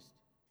promised.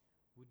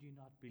 Would you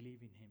not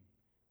believe in him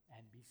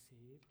and be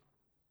saved?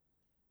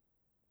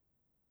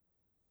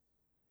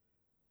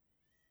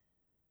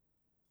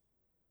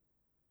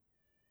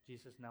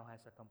 Jesus now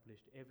has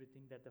accomplished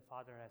everything that the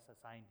Father has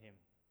assigned him.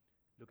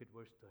 Look at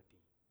verse 30.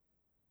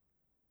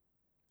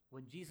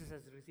 When Jesus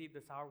has received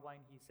the sour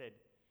wine, he said,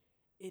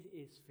 "It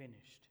is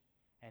finished."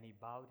 And he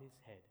bowed his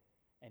head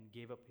and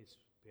gave up his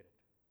spirit.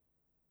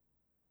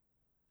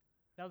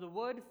 Now the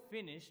word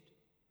finished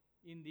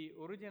in the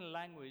original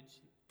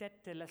language,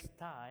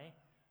 tetelestai,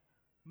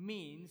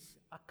 means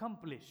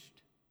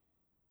accomplished.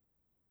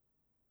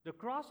 The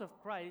cross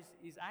of Christ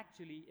is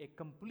actually a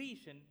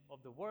completion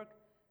of the work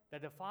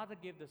that the Father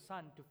gave the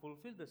Son to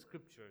fulfill the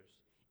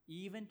scriptures,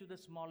 even to the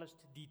smallest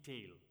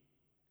detail.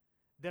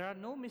 There are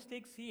no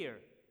mistakes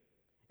here.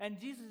 And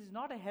Jesus is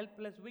not a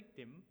helpless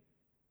victim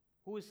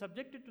who is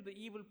subjected to the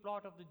evil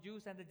plot of the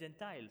Jews and the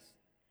Gentiles,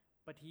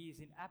 but he is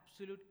in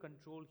absolute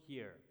control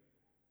here.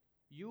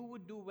 You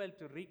would do well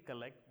to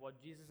recollect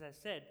what Jesus has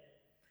said,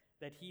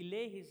 that he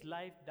lay his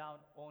life down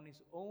on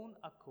his own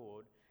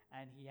accord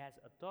and he has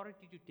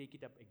authority to take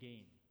it up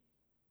again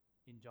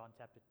in John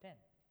chapter 10.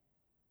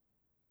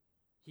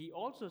 He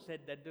also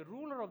said that the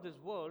ruler of this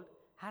world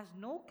has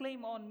no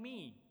claim on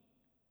me,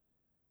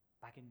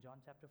 back in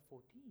John chapter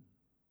 14.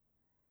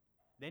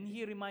 Then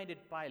he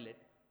reminded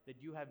Pilate that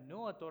you have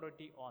no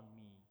authority on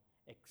me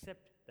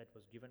except that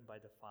was given by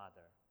the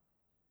Father.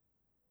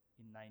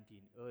 In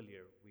 19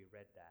 earlier, we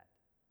read that.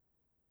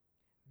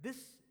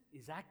 This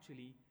is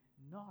actually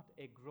not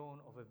a groan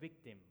of a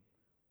victim,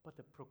 but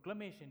the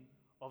proclamation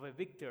of a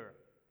victor.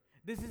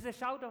 This is a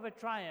shout of a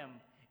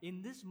triumph.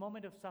 In this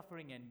moment of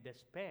suffering and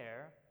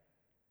despair,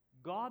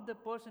 God, the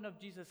person of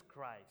Jesus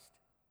Christ,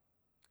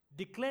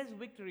 declares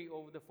victory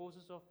over the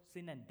forces of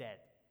sin and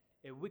death,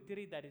 a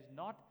victory that is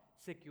not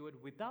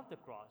secured without the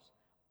cross,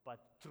 but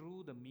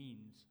through the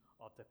means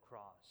of the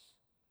cross.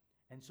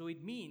 And so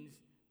it means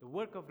the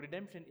work of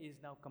redemption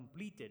is now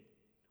completed.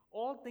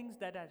 All things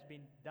that has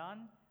been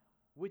done,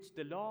 which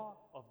the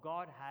law of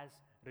God has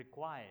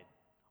required.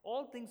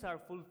 All things are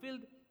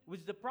fulfilled,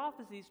 which the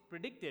prophecies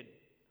predicted.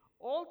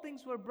 All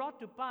things were brought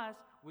to pass,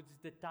 which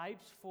the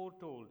types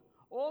foretold.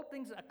 All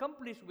things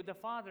accomplished, which the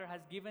Father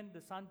has given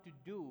the Son to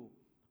do.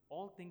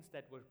 All things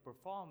that were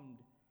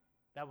performed,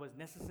 that was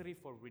necessary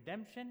for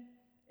redemption,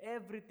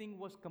 everything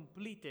was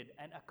completed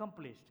and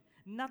accomplished.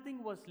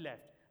 Nothing was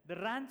left. The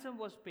ransom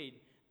was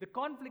paid. The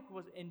conflict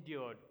was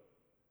endured.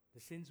 The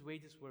sin's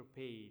wages were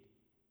paid.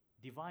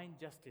 Divine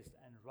justice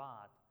and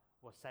wrath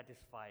was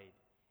satisfied.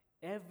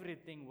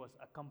 Everything was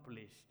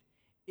accomplished.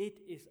 It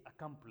is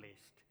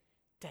accomplished.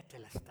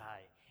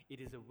 Tetelestai.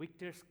 It is a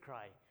victor's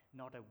cry,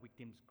 not a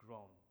victim's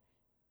groan.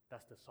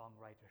 Thus the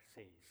songwriter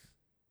says.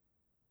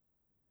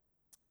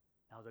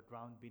 Now the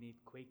ground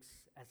beneath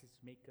quakes as its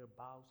maker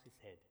bows his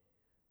head.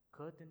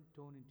 Curtain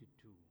torn into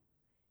two.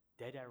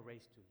 Dead are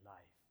raised to life.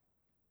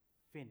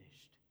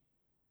 Finished.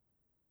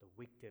 The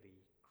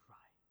victory cry.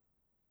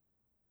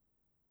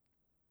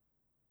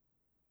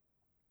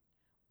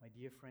 My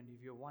dear friend,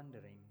 if you're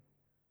wondering,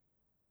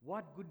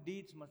 what good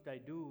deeds must I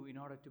do in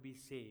order to be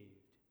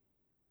saved?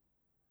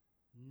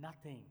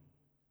 Nothing.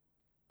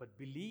 But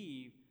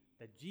believe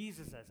that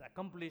Jesus has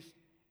accomplished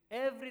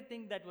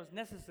everything that was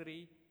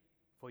necessary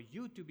for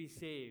you to be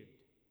saved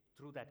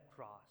through that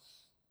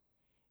cross.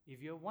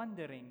 If you're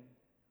wondering,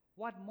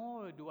 what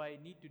more do I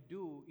need to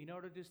do in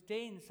order to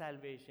stay in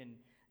salvation?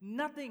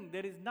 Nothing.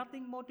 There is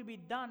nothing more to be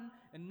done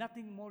and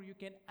nothing more you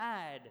can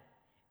add.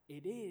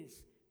 It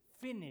is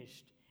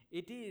finished.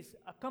 It is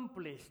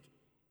accomplished.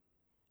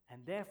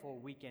 And therefore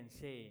we can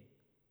say,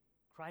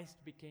 Christ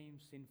became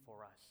sin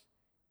for us,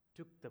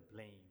 took the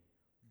blame,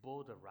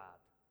 bore the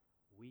wrath.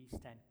 We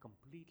stand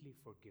completely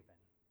forgiven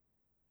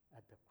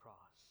at the cross.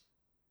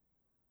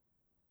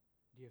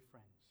 Dear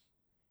friends,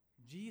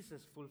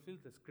 Jesus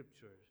fulfilled the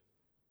scriptures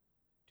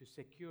to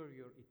secure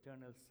your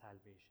eternal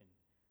salvation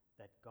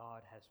that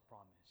God has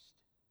promised.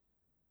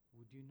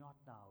 Would you not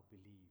now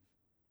believe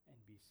and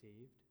be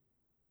saved?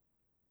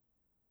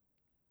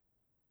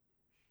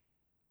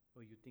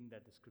 Or you think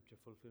that the scripture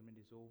fulfillment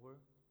is over?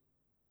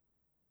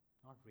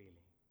 Not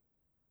really.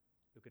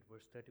 Look at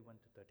verse 31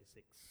 to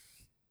 36.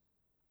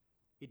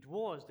 It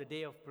was the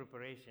day of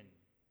preparation.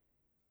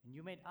 And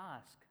you might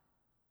ask,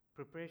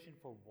 preparation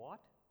for what?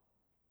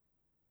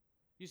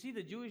 You see,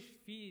 the Jewish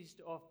feast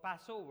of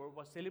Passover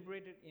was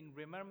celebrated in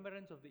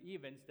remembrance of the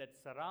events that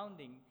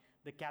surrounding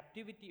the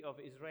captivity of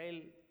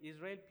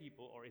Israel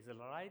people or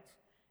Israelites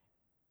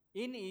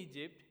in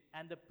Egypt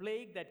and the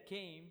plague that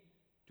came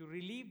to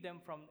relieve them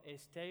from a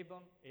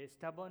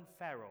stubborn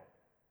Pharaoh.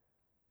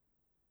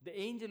 The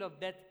angel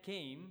of death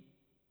came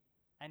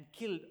and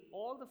killed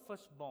all the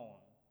firstborn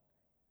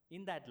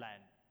in that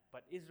land.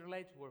 But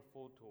Israelites were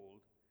foretold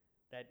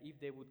that if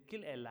they would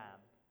kill a lamb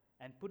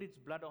and put its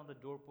blood on the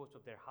doorposts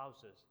of their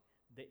houses,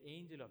 the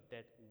angel of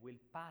death will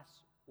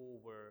pass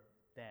over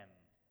them.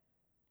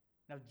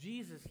 Now,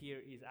 Jesus here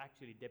is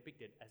actually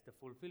depicted as the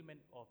fulfillment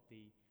of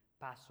the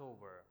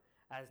Passover,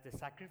 as the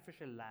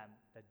sacrificial lamb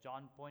that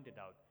John pointed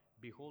out.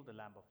 Behold the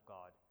Lamb of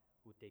God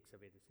who takes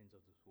away the sins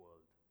of this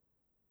world.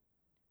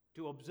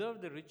 To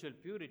observe the ritual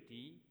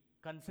purity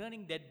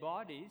concerning dead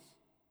bodies,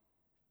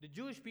 the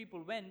Jewish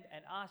people went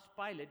and asked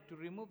Pilate to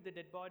remove the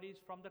dead bodies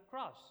from the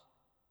cross.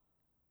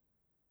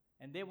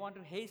 And they want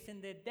to hasten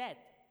their death.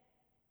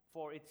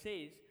 For it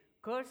says,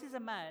 "Cursed is a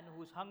man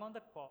who is hung on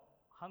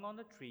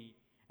the tree,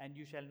 and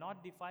you shall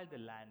not defile the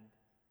land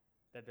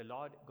that the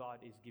Lord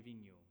God is giving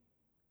you."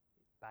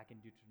 Back in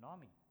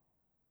Deuteronomy.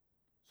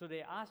 So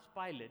they asked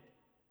Pilate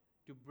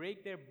to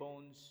break their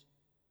bones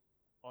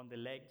on the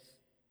legs,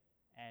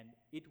 and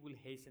it will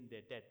hasten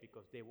their death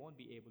because they won't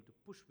be able to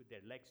push with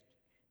their legs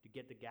to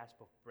get the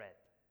gasp of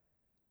breath.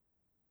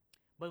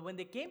 But when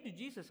they came to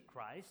Jesus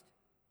Christ,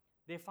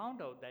 they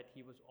found out that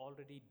he was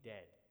already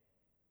dead.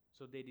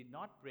 So they did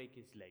not break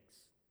his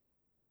legs.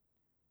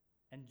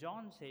 And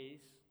John says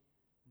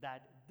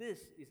that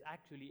this is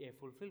actually a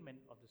fulfillment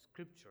of the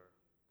scripture,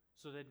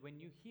 so that when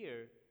you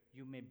hear,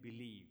 you may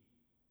believe.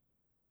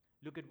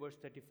 Look at verse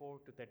 34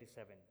 to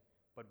 37.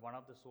 But one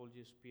of the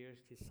soldiers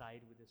pierced his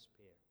side with a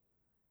spear,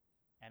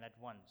 and at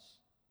once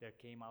there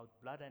came out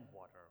blood and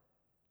water.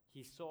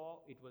 He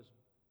saw it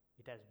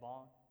has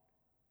borne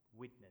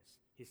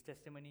witness. His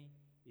testimony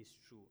is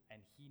true,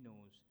 and he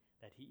knows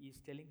that he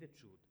is telling the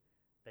truth,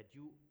 that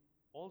you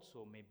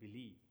also may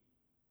believe.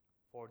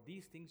 For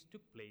these things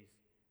took place,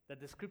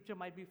 that the scripture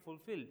might be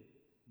fulfilled.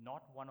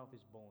 Not one of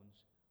his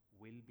bones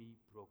will be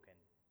broken.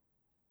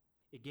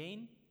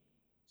 Again,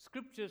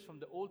 scriptures from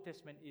the Old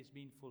Testament is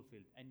being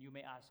fulfilled, and you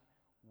may ask,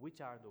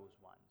 which are those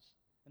ones?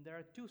 And there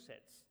are two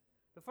sets.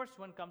 The first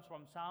one comes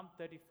from Psalm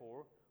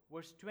 34,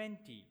 verse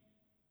 20,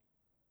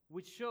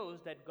 which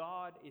shows that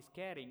God is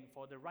caring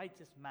for the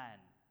righteous man.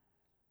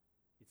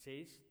 It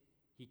says,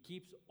 "He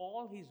keeps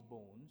all his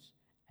bones,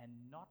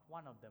 and not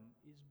one of them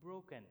is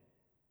broken."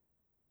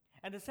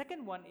 And the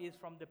second one is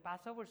from the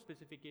Passover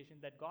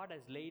specification that God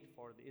has laid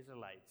for the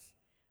Israelites,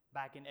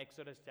 back in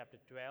Exodus chapter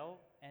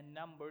 12 and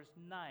Numbers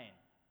 9,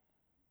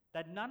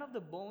 that none of the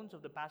bones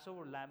of the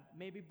Passover lamb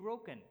may be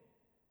broken.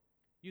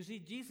 You see,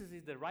 Jesus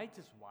is the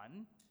righteous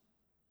one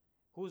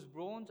whose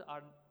bones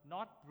are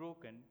not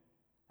broken,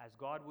 as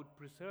God would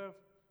preserve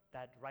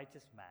that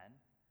righteous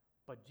man,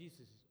 but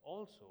Jesus is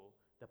also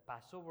the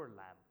Passover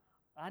lamb,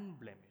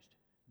 unblemished.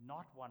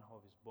 Not one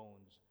of his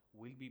bones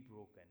will be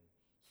broken.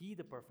 He,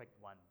 the perfect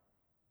one,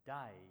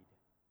 died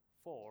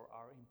for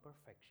our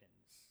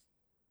imperfections.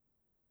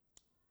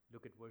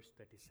 Look at verse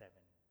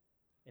 37.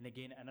 And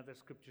again, another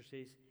scripture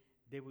says,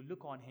 "They will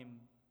look on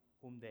him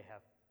whom they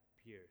have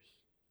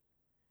pierced."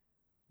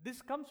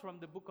 This comes from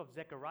the book of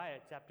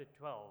Zechariah, chapter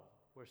 12,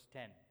 verse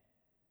 10.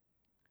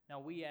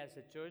 Now, we as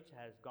a church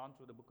has gone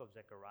through the book of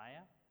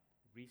Zechariah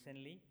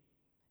recently,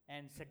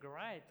 and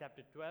Zechariah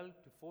chapter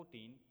 12 to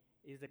 14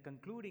 is the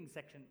concluding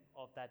section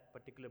of that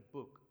particular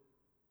book.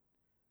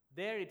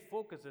 There it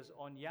focuses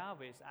on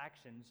Yahweh's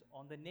actions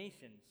on the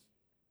nations.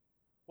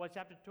 While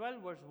chapter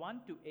 12, verse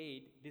 1 to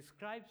 8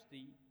 describes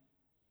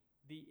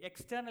the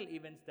external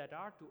events that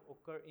are to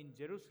occur in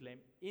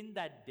Jerusalem in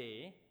that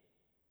day,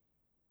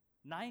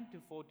 9 to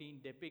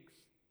 14 depicts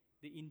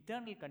the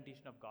internal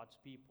condition of God's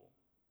people.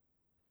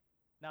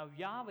 Now,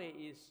 Yahweh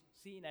is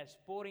seen as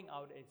pouring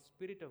out a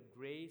spirit of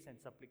grace and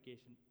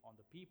supplication on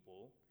the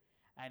people,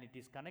 and it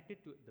is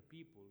connected to the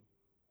people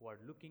who are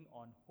looking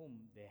on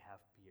whom they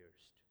have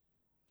pierced.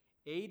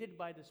 Aided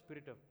by the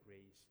spirit of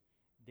grace,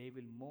 they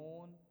will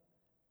mourn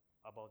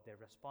about their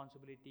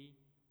responsibility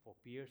for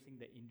piercing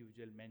the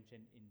individual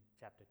mentioned in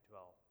chapter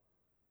 12.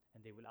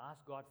 And they will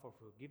ask God for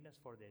forgiveness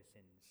for their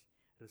sins,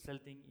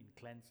 resulting in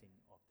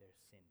cleansing of their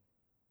sin.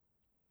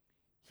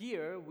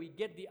 Here we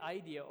get the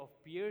idea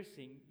of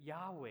piercing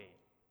Yahweh,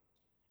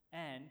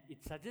 and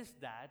it suggests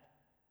that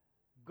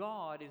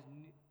God is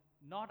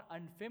not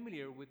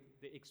unfamiliar with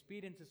the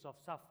experiences of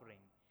suffering.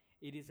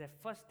 It is a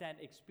first-hand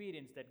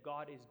experience that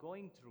God is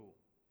going through.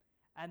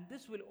 And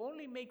this will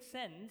only make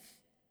sense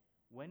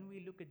when we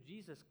look at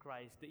Jesus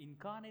Christ, the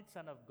incarnate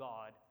Son of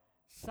God,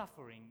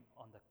 suffering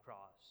on the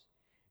cross.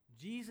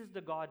 Jesus,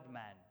 the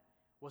God-man,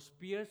 was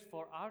pierced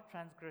for our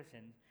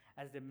transgressions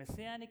as the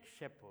messianic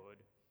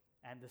shepherd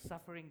and the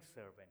suffering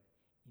servant,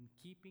 in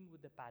keeping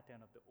with the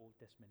pattern of the Old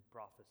Testament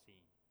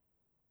prophecy.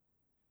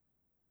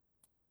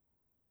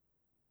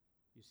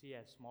 You see,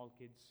 as small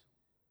kids,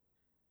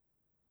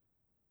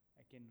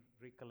 I can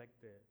recollect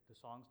the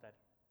songs that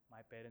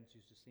my parents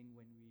used to sing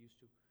when we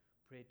used to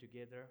pray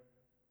together.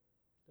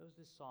 There was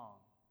this song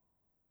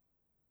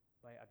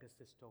by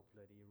Augustus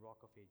Toplady,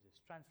 Rock of Ages,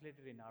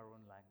 translated in our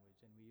own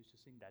language, and we used to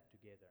sing that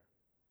together.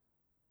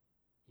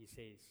 He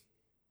says,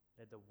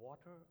 "Let the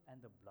water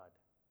and the blood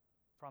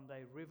from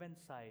thy riven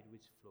side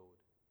which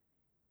flowed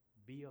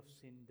be of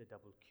sin the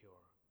double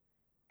cure.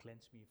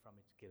 Cleanse me from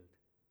its guilt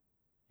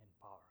and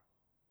power."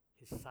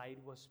 His side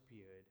was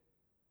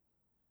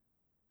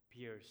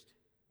pierced,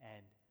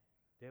 and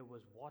there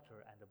was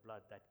water and the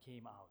blood that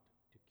came out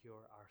to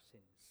cure our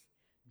sins.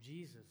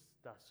 Jesus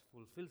thus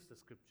fulfills the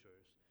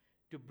scriptures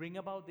to bring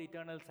about the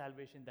eternal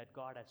salvation that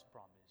God has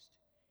promised.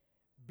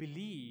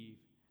 Believe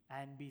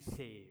and be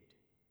saved.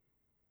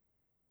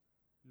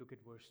 Look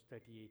at verse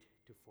 38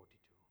 to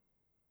 42.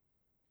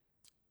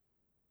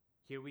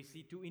 Here we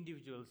see two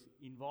individuals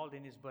involved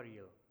in his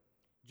burial,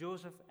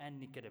 Joseph and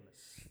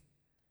Nicodemus.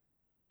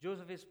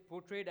 Joseph is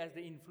portrayed as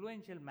the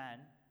influential man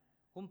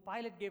whom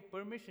Pilate gave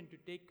permission to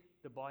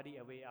take the body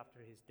away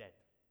after his death.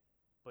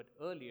 But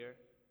earlier,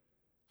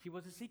 he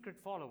was a secret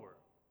follower.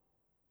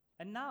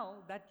 And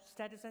now that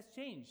status has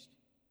changed.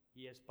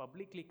 He has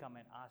publicly come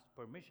and asked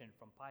permission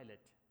from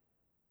Pilate.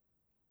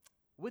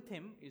 With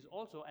him is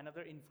also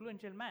another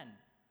influential man,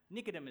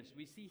 Nicodemus.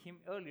 We see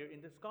him earlier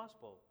in this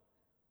gospel,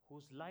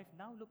 whose life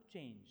now looked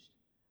changed.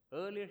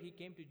 Earlier he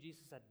came to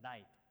Jesus at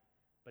night,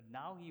 but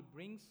now he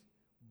brings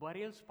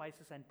burial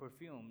spices and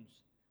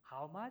perfumes.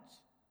 How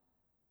much?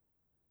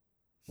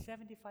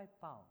 75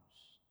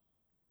 pounds.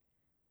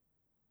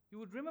 You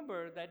would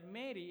remember that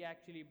Mary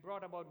actually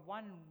brought about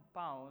 1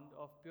 pound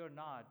of pure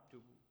nard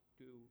to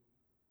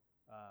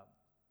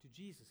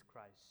Jesus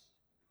Christ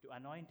to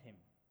anoint him.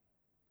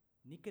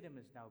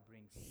 Nicodemus now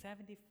brings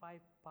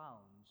 75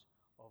 pounds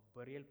of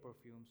burial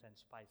perfumes and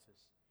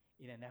spices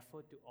in an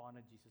effort to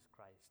honor Jesus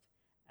Christ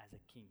as a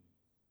king.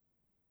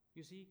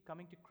 You see,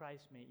 coming to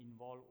Christ may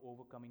involve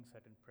overcoming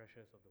certain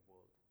pressures of the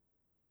world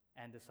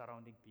and the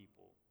surrounding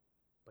people,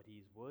 but he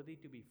is worthy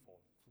to be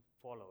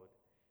followed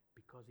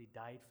because he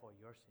died for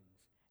your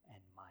sins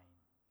and mine,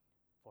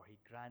 for he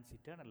grants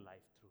eternal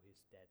life through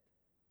his death.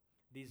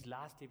 These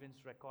last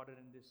events recorded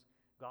in this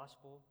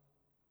gospel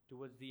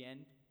towards the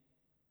end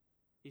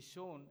is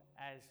shown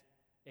as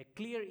a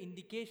clear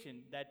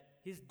indication that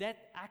his death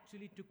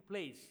actually took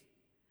place.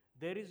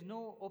 There is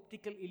no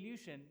optical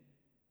illusion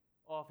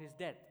of his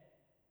death.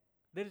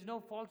 There is no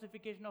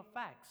falsification of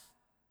facts.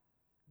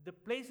 The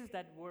places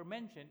that were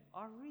mentioned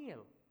are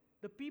real.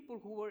 The people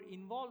who were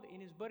involved in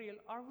his burial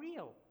are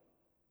real.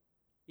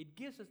 It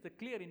gives us the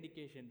clear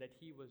indication that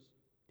he was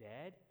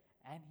dead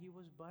and he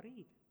was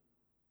buried.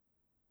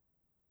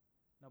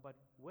 Now, but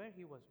where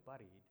he was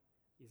buried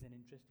is an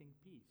interesting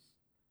piece.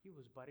 He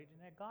was buried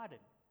in a garden.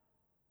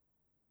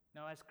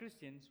 Now, as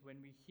Christians,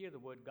 when we hear the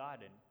word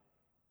garden,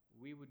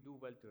 we would do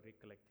well to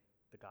recollect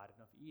the Garden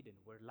of Eden,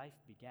 where life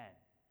began.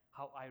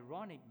 How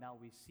ironic now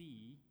we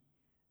see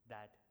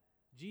that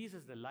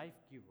Jesus, the life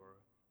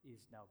giver, is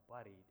now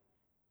buried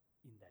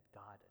in that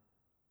garden.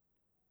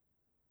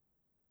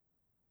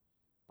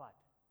 But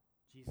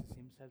Jesus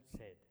himself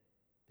said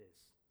this: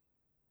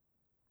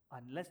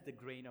 unless the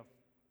grain of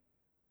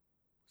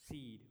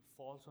seed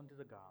falls onto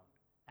the ground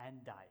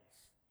and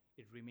dies,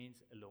 it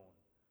remains alone.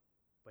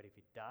 But if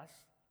it does,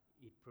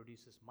 it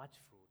produces much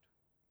fruit.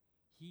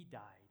 He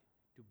died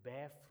to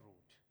bear fruit.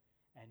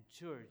 And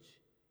church,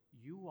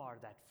 you are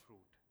that fruit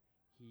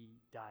he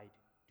died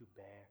to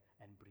bear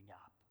and bring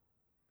up.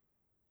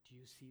 Do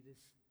you see this?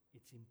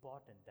 It's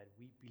important that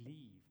we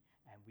believe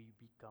and we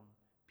become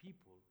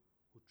people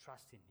who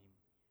trust in him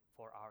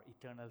for our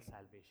eternal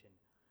salvation.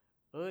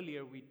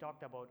 Earlier, we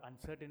talked about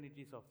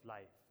uncertainties of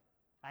life,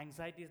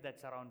 anxieties that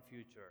surround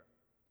future.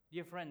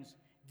 Dear friends,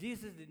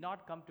 Jesus did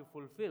not come to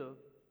fulfill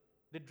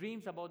the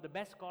dreams about the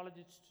best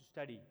colleges to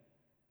study,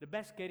 the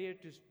best career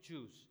to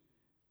choose,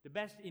 the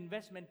best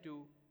investment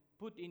to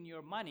put in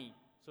your money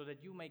so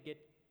that you may get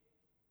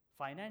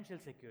financial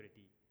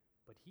security.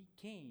 But he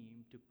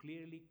came to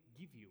clearly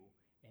give you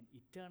an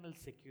eternal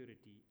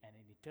security and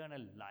an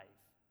eternal life.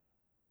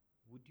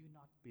 Would you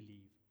not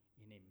believe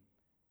in him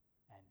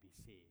and be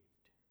saved?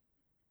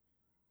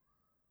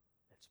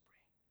 Let's pray.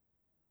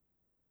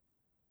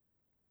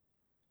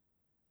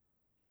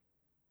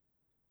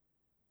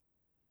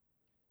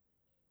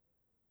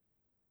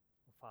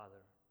 Oh,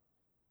 Father,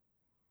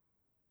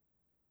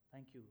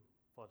 thank you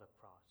for the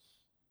cross.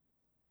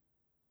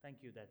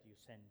 Thank you that you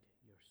sent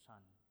your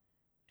Son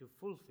to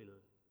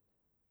fulfill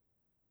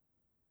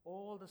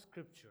all the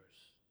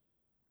scriptures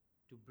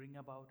to bring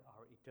about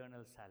our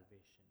eternal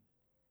salvation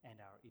and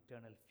our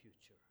eternal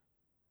future.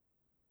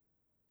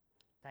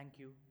 Thank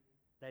you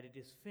that it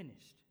is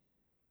finished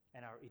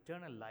and our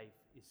eternal life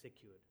is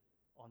secured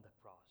on the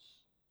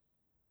cross.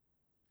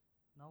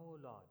 Now, O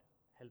Lord,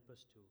 help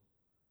us to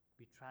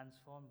be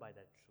transformed by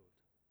that truth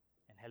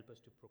and help us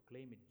to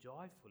proclaim it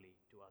joyfully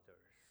to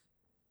others.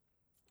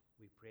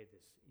 We pray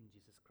this in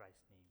Jesus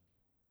Christ's name.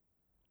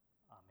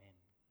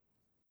 Amen.